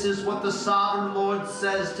Lord. This is what the Sovereign Lord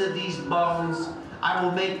says to these bones. I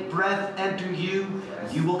will make breath enter you.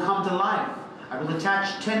 You will come to life. I will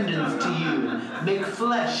attach tendons to you and make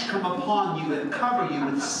flesh come upon you and cover you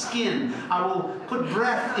with skin. I will put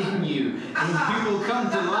breath in you and you will come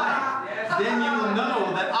to life. Then you will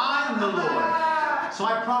know that I am the Lord. So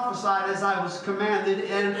I prophesied as I was commanded,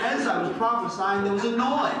 and as I was prophesying there was a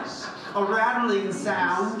noise, a rattling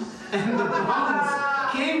sound, and the bones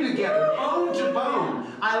came together, bone to bone.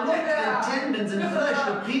 I looked, and tendons and flesh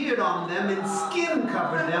appeared on them, and skin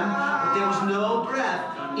covered them, but there was no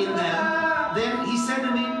breath in them. Then He said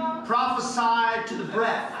to me, prophesy to the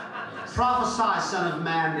breath. Prophesy, Son of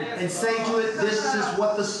Man, and say to it, this is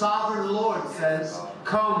what the Sovereign Lord says.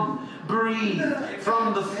 Come, breathe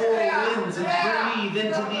from the four winds and breathe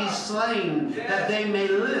into these slain, that they may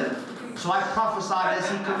live. So I prophesied as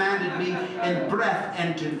He commanded me, and breath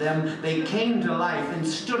entered them. They came to life and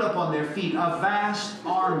stood up on their feet, a vast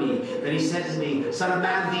army. Then He said to me, Son of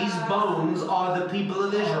man, these bones are the people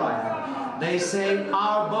of Israel. They say,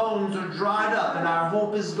 our bones are dried up and our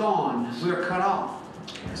hope is gone. We are cut off.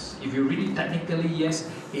 Yes. If you read it technically, yes,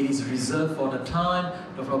 it is reserved for the time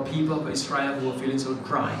of the people of Israel who are feeling so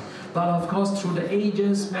dry. But of course, through the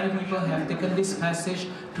ages, many people have taken this passage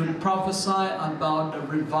to prophesy about the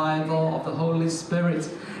revival of the Holy Spirit.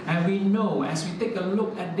 And we know, as we take a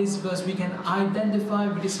look at this verse, we can identify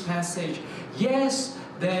with this passage. Yes,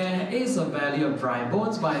 there is a valley of dry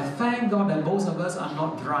bones, but I thank God that most of us are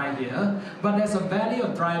not dry here. But there's a valley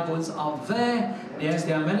of dry bones out there. Yes,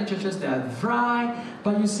 there are many churches that are dry.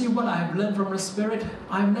 But you see what I've learned from the Spirit?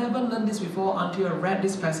 I've never learned this before until I read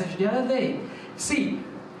this passage the other day. See,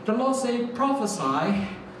 the Lord said, prophesy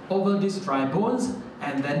over these dry bones,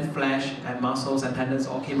 and then flesh and muscles and tendons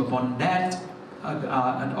all came upon that,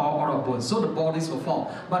 and all of bones. So the bodies will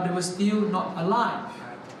fall, but they were still not alive.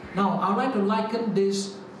 Now, I'd like to liken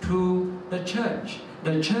this to the church.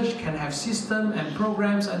 The church can have system and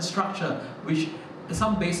programs and structure, which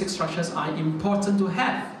some basic structures are important to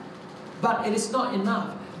have. But it is not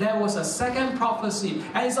enough. There was a second prophecy,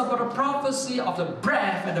 and it's about the prophecy of the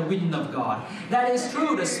breath and the wind of God. That is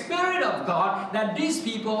through the Spirit of God that these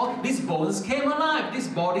people, these bones came alive. These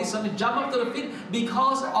bodies suddenly jump up to the feet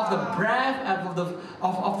because of the breath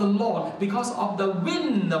of the Lord, because of the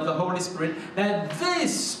wind of the Holy Spirit, that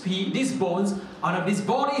these bones out of these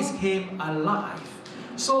bodies came alive.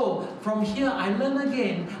 So from here I learn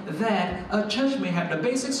again that a church may have the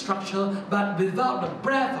basic structure, but without the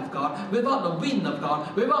breath of God, without the wind of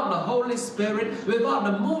God, without the Holy Spirit, without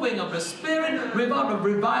the moving of the Spirit, without the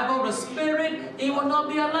revival of the Spirit, it will not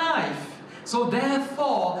be alive. So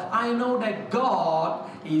therefore, I know that God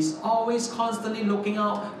is always constantly looking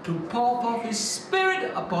out to pour forth His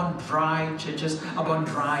Spirit upon dry churches, upon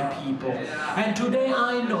dry people. And today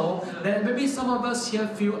I know that maybe some of us here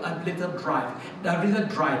feel a little dry.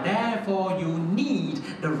 Therefore, you need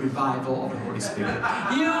the revival of the Holy Spirit.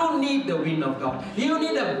 You need the wind of God. You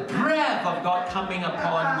need the breath of God coming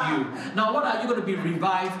upon you. Now, what are you going to be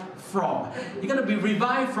revived from? You're going to be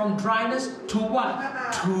revived from dryness to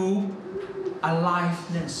what? To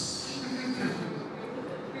aliveness.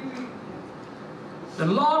 The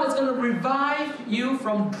Lord is going to revive you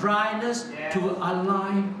from dryness to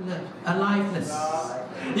aliveness.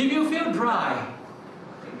 If you feel dry,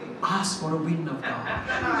 Ask for the wind of God.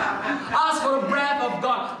 Ask for the breath of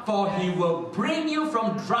God, for He will bring you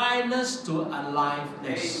from dryness to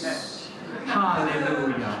aliveness. Amen.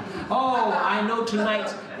 Hallelujah. Oh, I know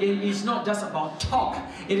tonight it is not just about talk.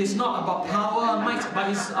 It is not about power and might, but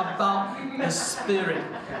it's about the Spirit.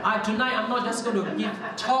 Tonight I'm not just going to give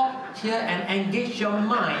talk here and engage your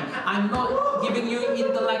mind. I'm not giving you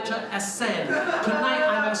intellectual assent. Tonight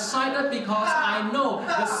I'm excited because I know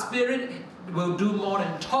the Spirit will do more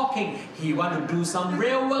than talking. He wants to do some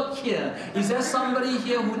real work here. Is there somebody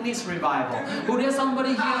here who needs revival? Is there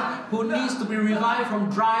somebody here who needs to be revived from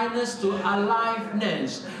dryness to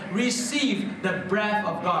aliveness? Receive the breath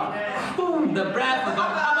of God. Ooh, the breath of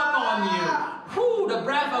God come upon you. Ooh, the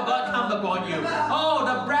breath of God come upon you. Oh,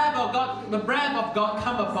 the breath of God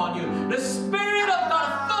come upon you. The Spirit of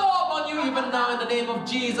God fall upon you even now in the name of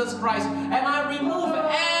Jesus Christ. And I remove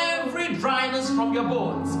every dryness from your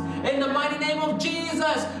bones. In the mighty name of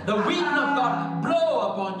Jesus, the wind of God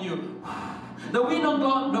blow upon you. The wind of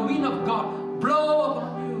God blow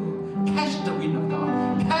upon you. Catch the wind of God.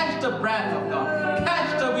 Catch the breath of God.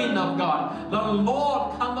 Catch the wind of God. The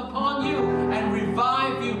Lord come upon you and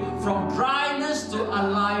revive you from dryness to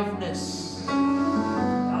aliveness.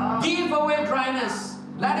 Give away dryness.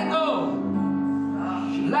 Let it go.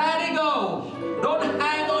 Let it go. Don't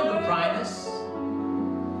hang on to dryness.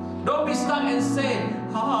 Don't be stuck and say,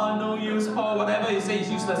 no use, whatever you say is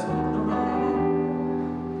useless. No.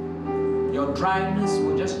 Your dryness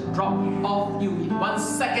will just drop off you in 1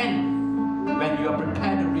 second when you are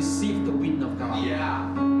prepared to receive the wind of God. Yeah.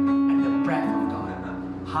 And the breath of God.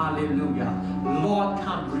 Hallelujah. Lord,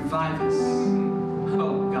 come revive us.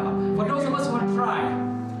 Oh God. For those of us who are dry,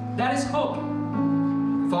 there is hope.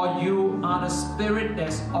 For you are the Spirit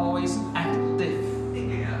that's always active.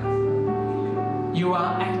 You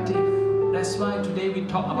are active. That's why today we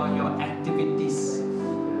talk about your activities.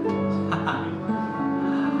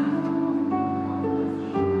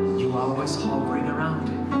 You are always hovering around.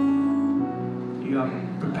 You are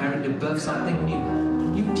preparing to birth something new.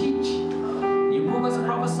 You teach. You move us to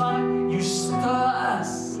prophesy. You stir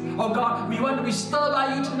us. Oh God, we want to be stirred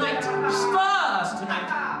by you tonight. Stir us tonight.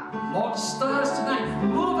 Lord, stir us tonight.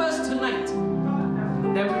 Move us tonight.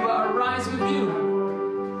 That we will arise with you.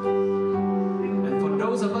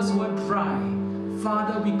 Those of us who are dry,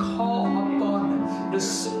 Father, we call upon the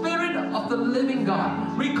Spirit of the living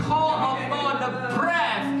God. We call upon the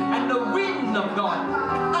breath and the wind of God.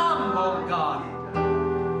 Come, oh God.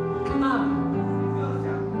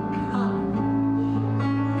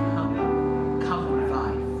 Come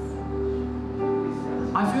revive.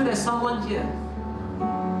 I feel there's someone here.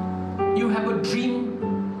 You have a dream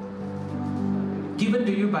given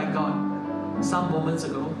to you by God some moments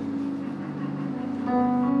ago,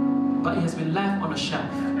 but it has been left on a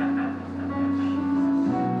shelf.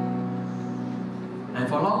 And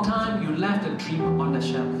for a long time, you left the dream on the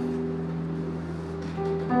shelf.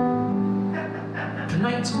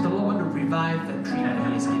 Tonight, the Lord wants to revive the dream that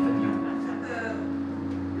He has given you.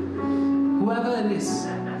 Whoever it is,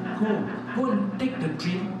 go and take the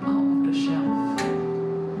dream out of the shelf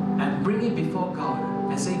and bring it before God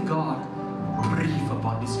and say, God, breathe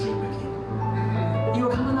upon this dream again. You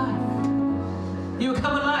will come alive. You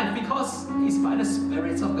come alive because it's by the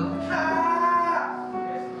Spirit of God.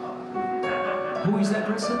 Who is that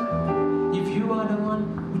person? If you are the one,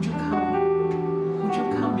 would you come? Would you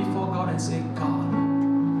come before God and say, God,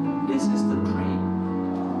 this is the dream.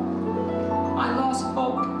 I lost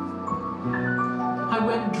hope. I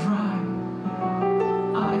went dry.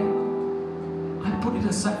 I put it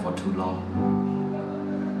aside for too long.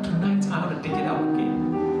 Tonight I want to take it out again.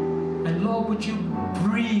 And Lord, would you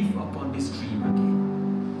breathe upon this dream again?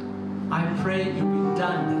 I pray you be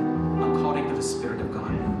done according to the Spirit of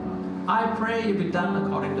God. I pray you be done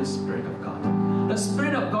according to the Spirit of God. The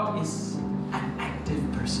Spirit of God is an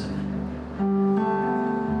active person.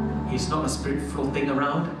 He's not a spirit floating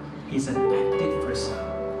around. He's an active person.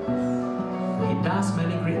 He does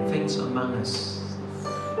many great things among us.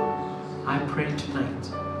 I pray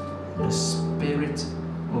tonight the Spirit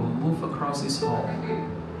will move across this hall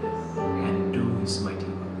and do His mighty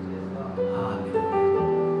work.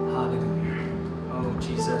 Hallelujah. Hallelujah. Oh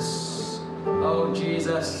Jesus. Oh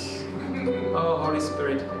Jesus. Oh Holy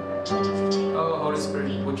Spirit. Oh Holy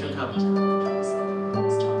Spirit, would you come?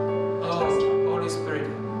 Oh Holy Spirit.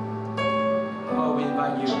 Oh, we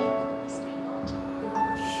invite you.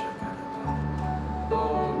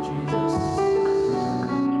 Oh Jesus.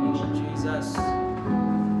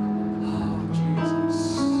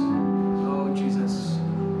 Oh Jesus.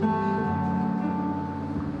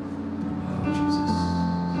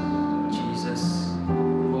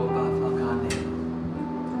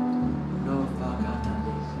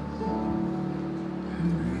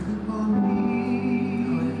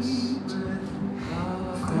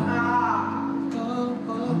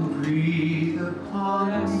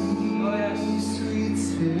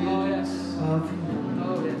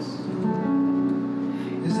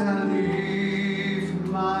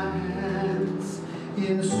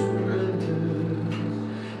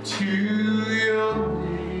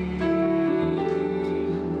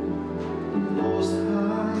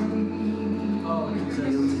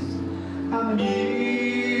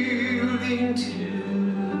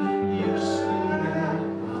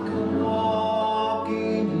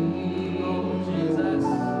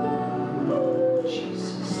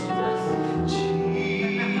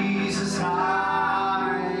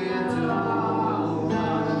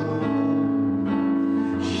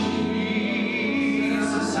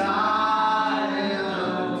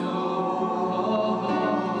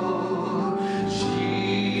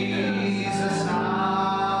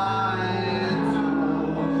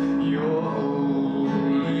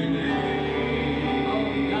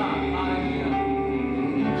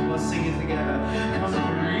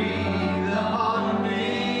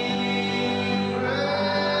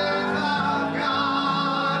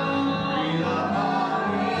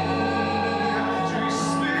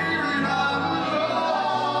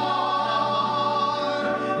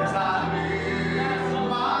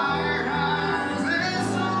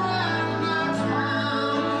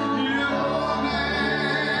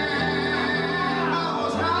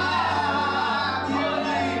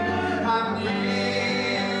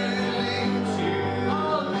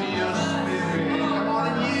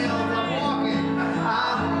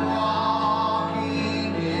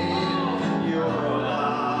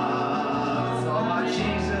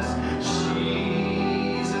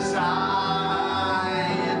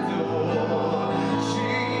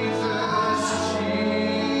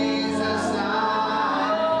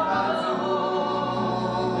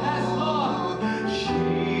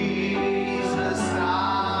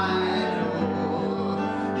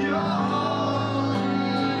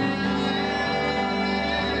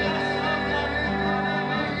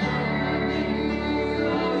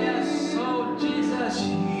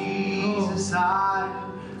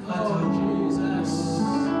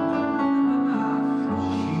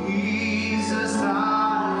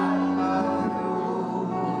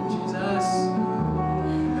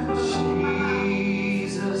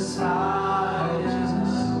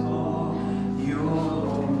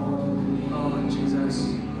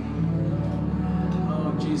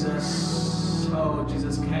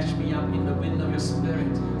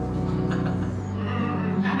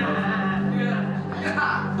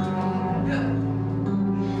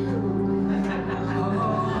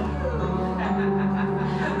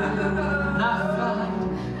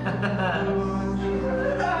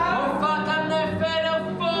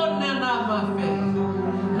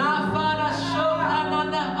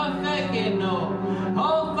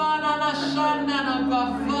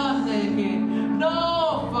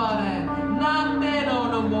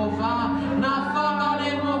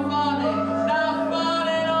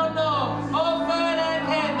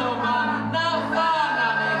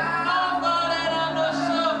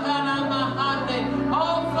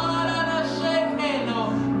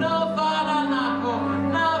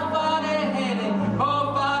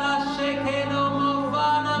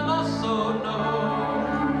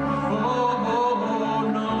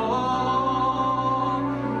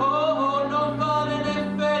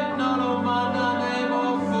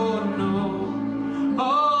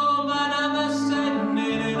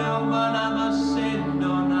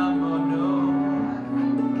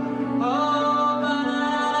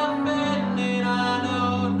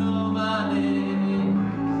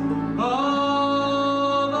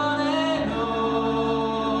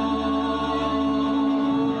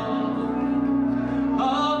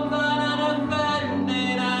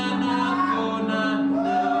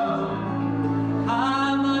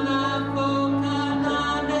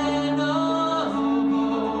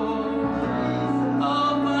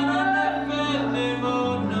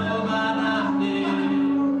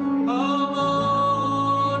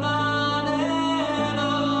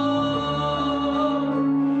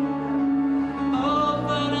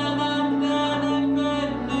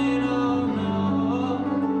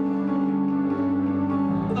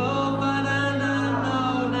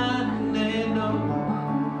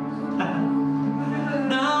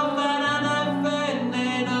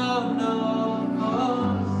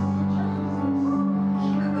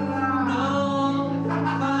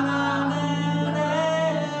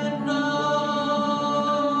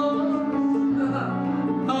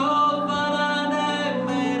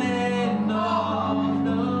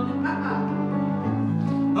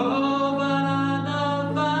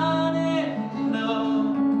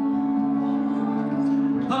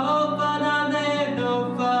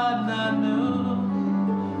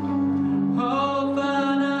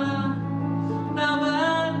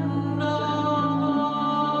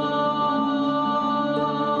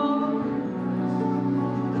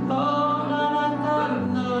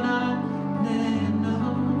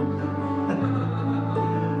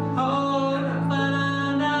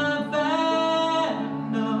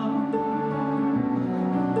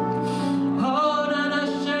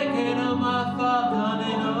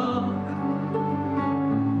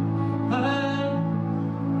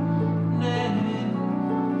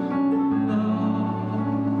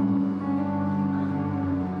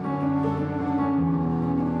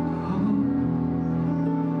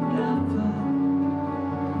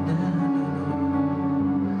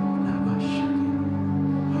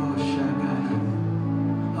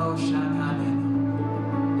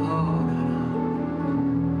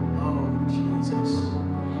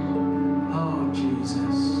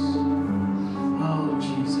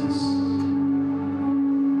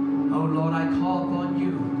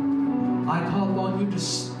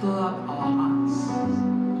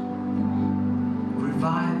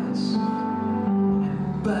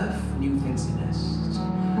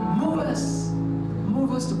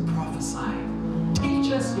 prophesy.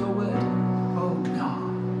 Teach us your word, oh God.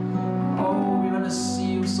 Oh, we want to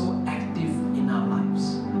see you so active in our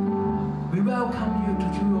lives. We welcome you to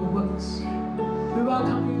do your works. We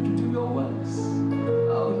welcome you to do your works.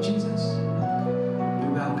 Oh, Jesus, we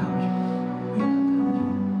welcome you.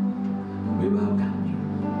 We welcome you.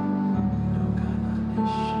 We welcome you.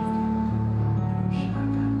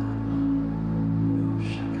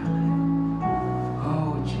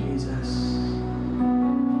 Oh, Jesus.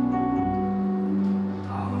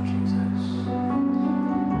 Oh, Jesus.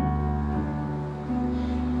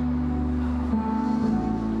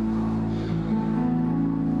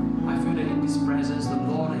 I feel that in His presence, the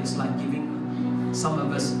Lord is like giving some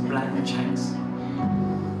of us blank checks.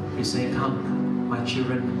 He say, come, my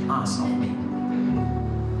children, ask of me.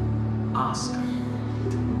 Ask,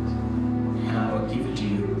 and I will give it to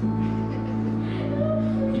you.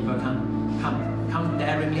 People come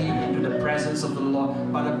daringly into the presence of the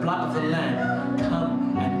Lord by the blood of the Lamb.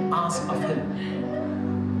 Come and ask of Him.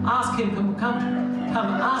 Ask Him, come,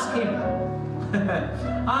 ask Him.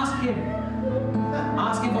 Ask Him.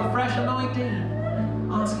 Ask Him for fresh anointing.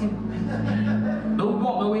 Ask Him. Don't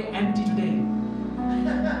walk away empty today.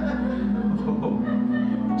 Oh,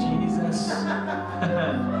 Jesus.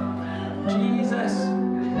 Jesus.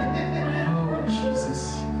 Oh, Jesus.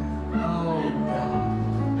 Oh, God.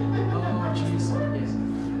 Oh, Jesus. Yes.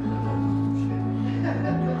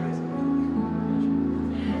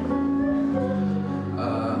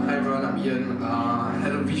 Hi everyone, I'm Ian. I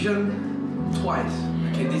had a vision twice.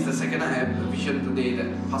 Okay, this is the second I had a vision today that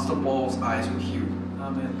Pastor Paul's eyes were healed.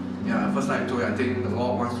 Amen. Yeah, first time I told you, I think the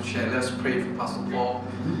Lord wants to share. Let's pray for Pastor Paul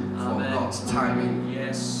for Amen. God's timing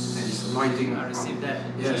Yes. and His anointing. I receive that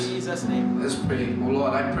in Yes. Jesus' name. Let's pray. Oh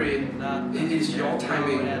Lord, I pray it is your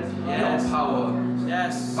timing, Yes. your power.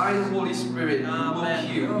 Yes. By the Holy Spirit, you will Amen.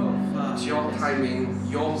 heal. Oh, Father. It's your timing,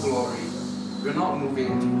 your glory. We're not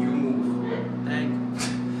moving until you move. Thank you.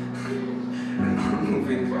 We're not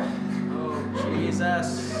moving. Oh,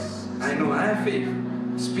 Jesus. I know, I have faith.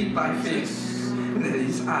 Speak by faith. That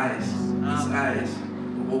his eyes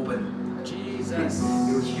will open. Jesus.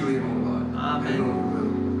 You will heal him, oh Lord. Amen. I know you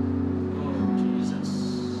Oh, Jesus.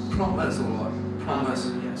 will. Promise, oh Lord. Promise.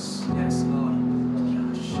 Yes. Yes, Lord.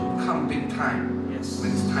 Come big time Yes.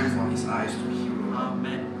 when it's time for his eyes to heal. Oh Lord.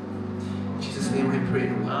 Amen. In Jesus' name I pray,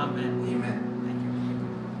 oh Lord. Amen. Amen.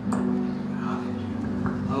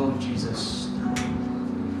 Oh, Jesus.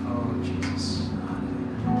 Oh, Jesus.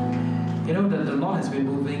 You know, the Lord has been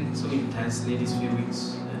moving so intensely these few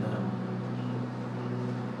weeks.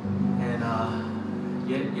 And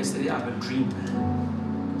yesterday I had a dream.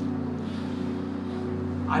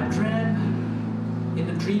 I dreamt, in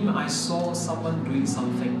the dream I saw someone doing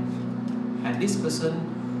something. And this person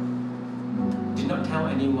did not tell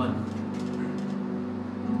anyone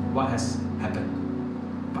what has happened.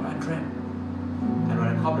 But I dreamt. And when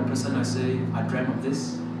I called the person, I say, I dreamt of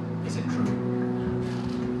this. Is it true?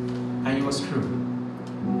 And it was true.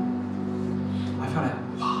 I felt like,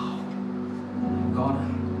 wow, God,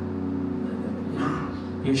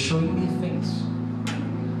 you're showing me things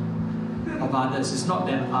of others. It's not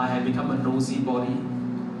that I have become a nosy body,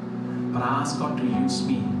 but I ask God to use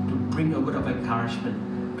me to bring a word of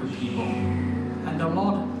encouragement to people. And the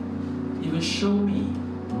Lord even show me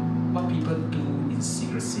what people do in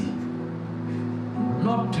secrecy.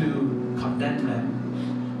 Not to condemn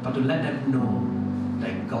them, but to let them know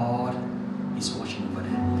that God is watching over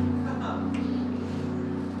them.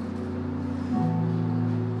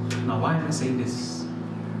 Now, why am I saying this?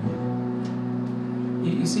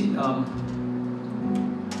 You see, I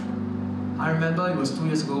remember it was 2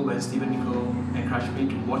 years ago when Stephen Nicole encouraged me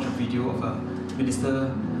to watch a video of a minister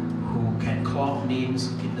who can call out names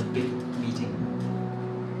in the big meeting.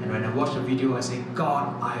 And when I watched the video, I said,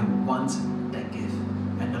 God, I want that gift.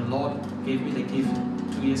 And the Lord gave me the gift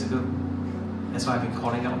 2 years ago. That's why I've been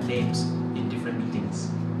calling out names in different meetings.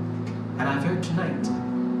 And I feel tonight,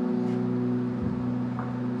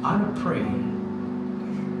 I want to pray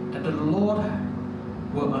that the Lord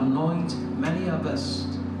will anoint many of us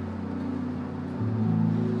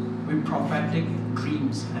with prophetic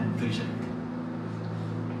dreams and vision.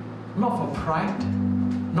 Not for pride,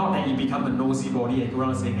 not that you become a nosy body and go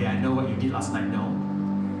around saying, hey, I know what you did last night, no.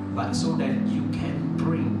 But so that you can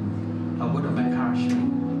bring a word of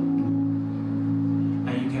encouragement.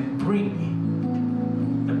 And you can bring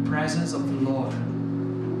the presence of the Lord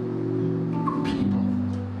to people.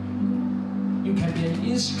 You can be an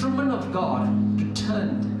instrument of God to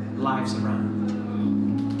turn lives around.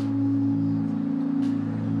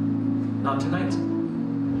 Now tonight,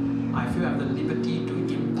 I feel I have the liberty to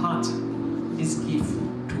impart this gift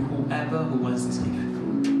to whoever who wants this gift.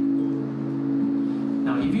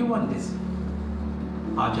 But if you want this,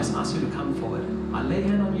 I'll just ask you to come forward. I lay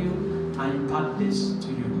hand on you, I impart this to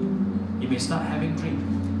you. You may start having dream.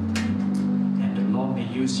 And the Lord may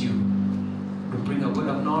use you to bring a word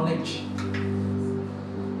of knowledge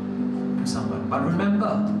to someone. But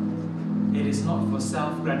remember, it is not for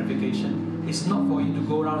self-gratification. It's not for you to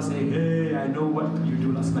go around and say, hey, I know what you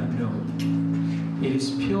do last night. No. It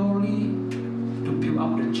is purely to build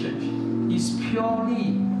up the church. It's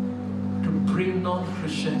purely to bring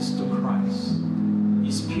non-Christians to Christ.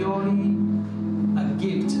 It's purely a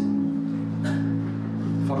gift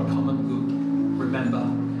for the common good. Remember,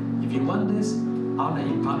 if you want this, I want to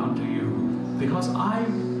impart onto you. Because I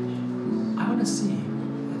want to see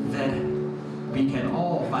that we can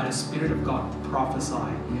all, by the Spirit of God,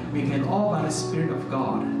 prophesy. We can all, by the Spirit of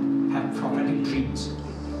God, have prophetic dreams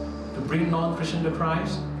to bring non-Christian to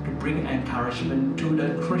Christ, to bring encouragement to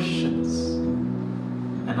the Christians.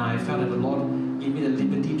 And I felt that the Lord gave me the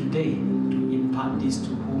liberty today to impart this to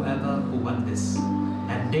whoever who wants this.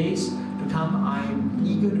 And days to come, I'm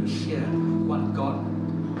eager to hear what God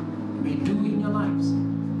may do in your lives.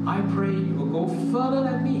 I pray you will go further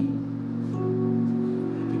than me,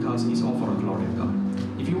 because it's all for the glory of God.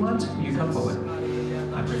 If you want, you come forward.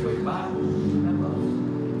 I pray for you. Bye. Remember,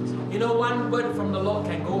 you know, one word from the Lord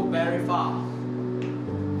can go very far.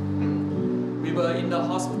 We were in the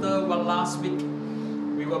hospital last week.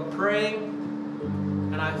 We were praying,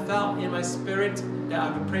 and I felt in my spirit that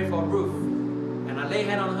I would pray for Ruth. And I lay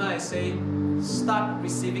hand on her and say, start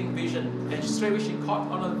receiving vision. And straight away she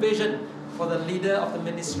caught on a vision for the leader of the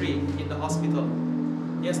ministry in the hospital.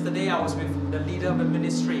 Yesterday I was with the leader of the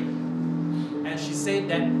ministry, and she said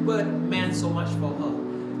that word meant so much for her.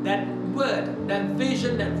 That word, that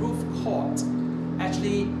vision that Ruth caught,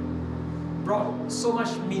 actually brought so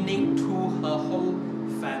much meaning to her whole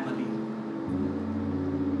family.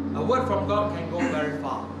 A word from God can go very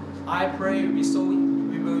far. I pray we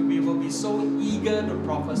will be so eager to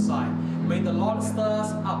prophesy. May the Lord stir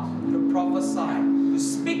us up to prophesy, to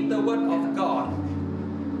speak the word of God,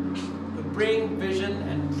 to bring vision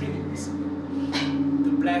and dreams,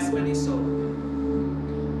 to bless many souls.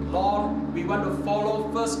 Lord, we want to follow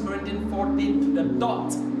 1 Corinthians 14 to the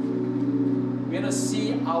dot. We want to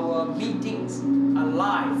see our meetings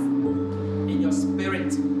alive in your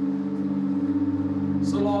spirit.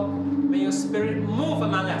 So Lord, may your spirit move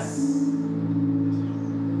among us.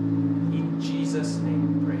 In Jesus' name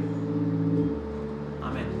we pray.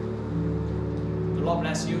 Amen. The Lord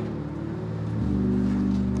bless you.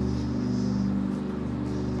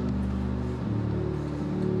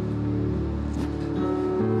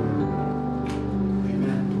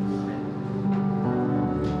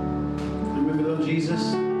 Jesus.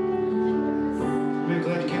 We're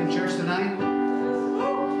glad you came to church tonight.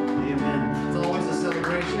 Amen. It's always a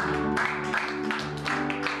celebration.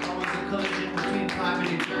 Always a collision between time and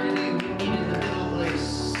eternity. We meet in the middle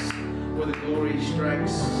place where the glory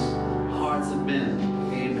strikes hearts of men.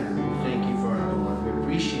 Amen. Thank you for our Lord. We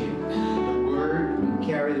appreciate the word. We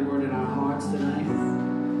carry the word in our hearts tonight.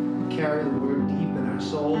 We carry the word deep in our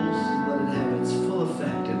souls. Let it have its full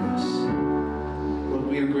effect in us. Lord,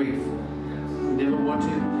 we are grateful. We never want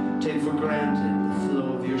to take for granted the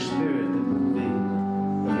flow of your spirit, the moving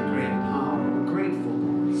of your great power. We're grateful,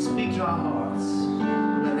 Lord. Speak to our hearts.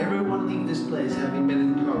 Let everyone leave this place having been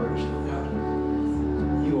encouraged, Lord.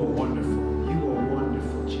 You are wonderful. You are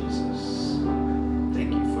wonderful, Jesus.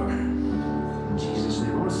 Thank you for it. In Jesus'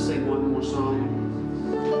 name. I want us to sing one more song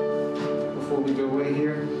before we go away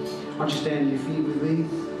here. Why don't you stand to your feet with me?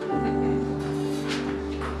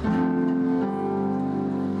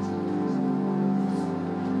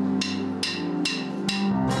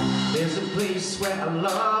 There's a place where I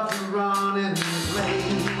love to run and play.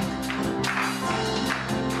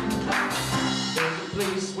 There's a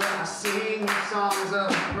place where I sing songs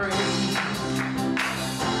of praise.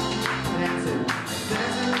 Dancing,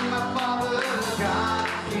 dancing in my Father's God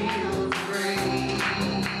feels great.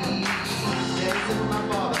 Dancing with my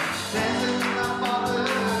Father, dancing with my Father,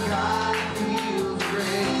 God feels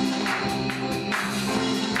great.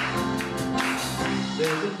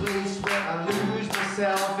 There's a place where I lose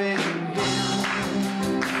myself in Him.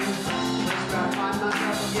 Place where I find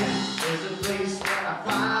myself again. There's a place where I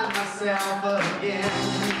find myself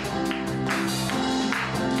again.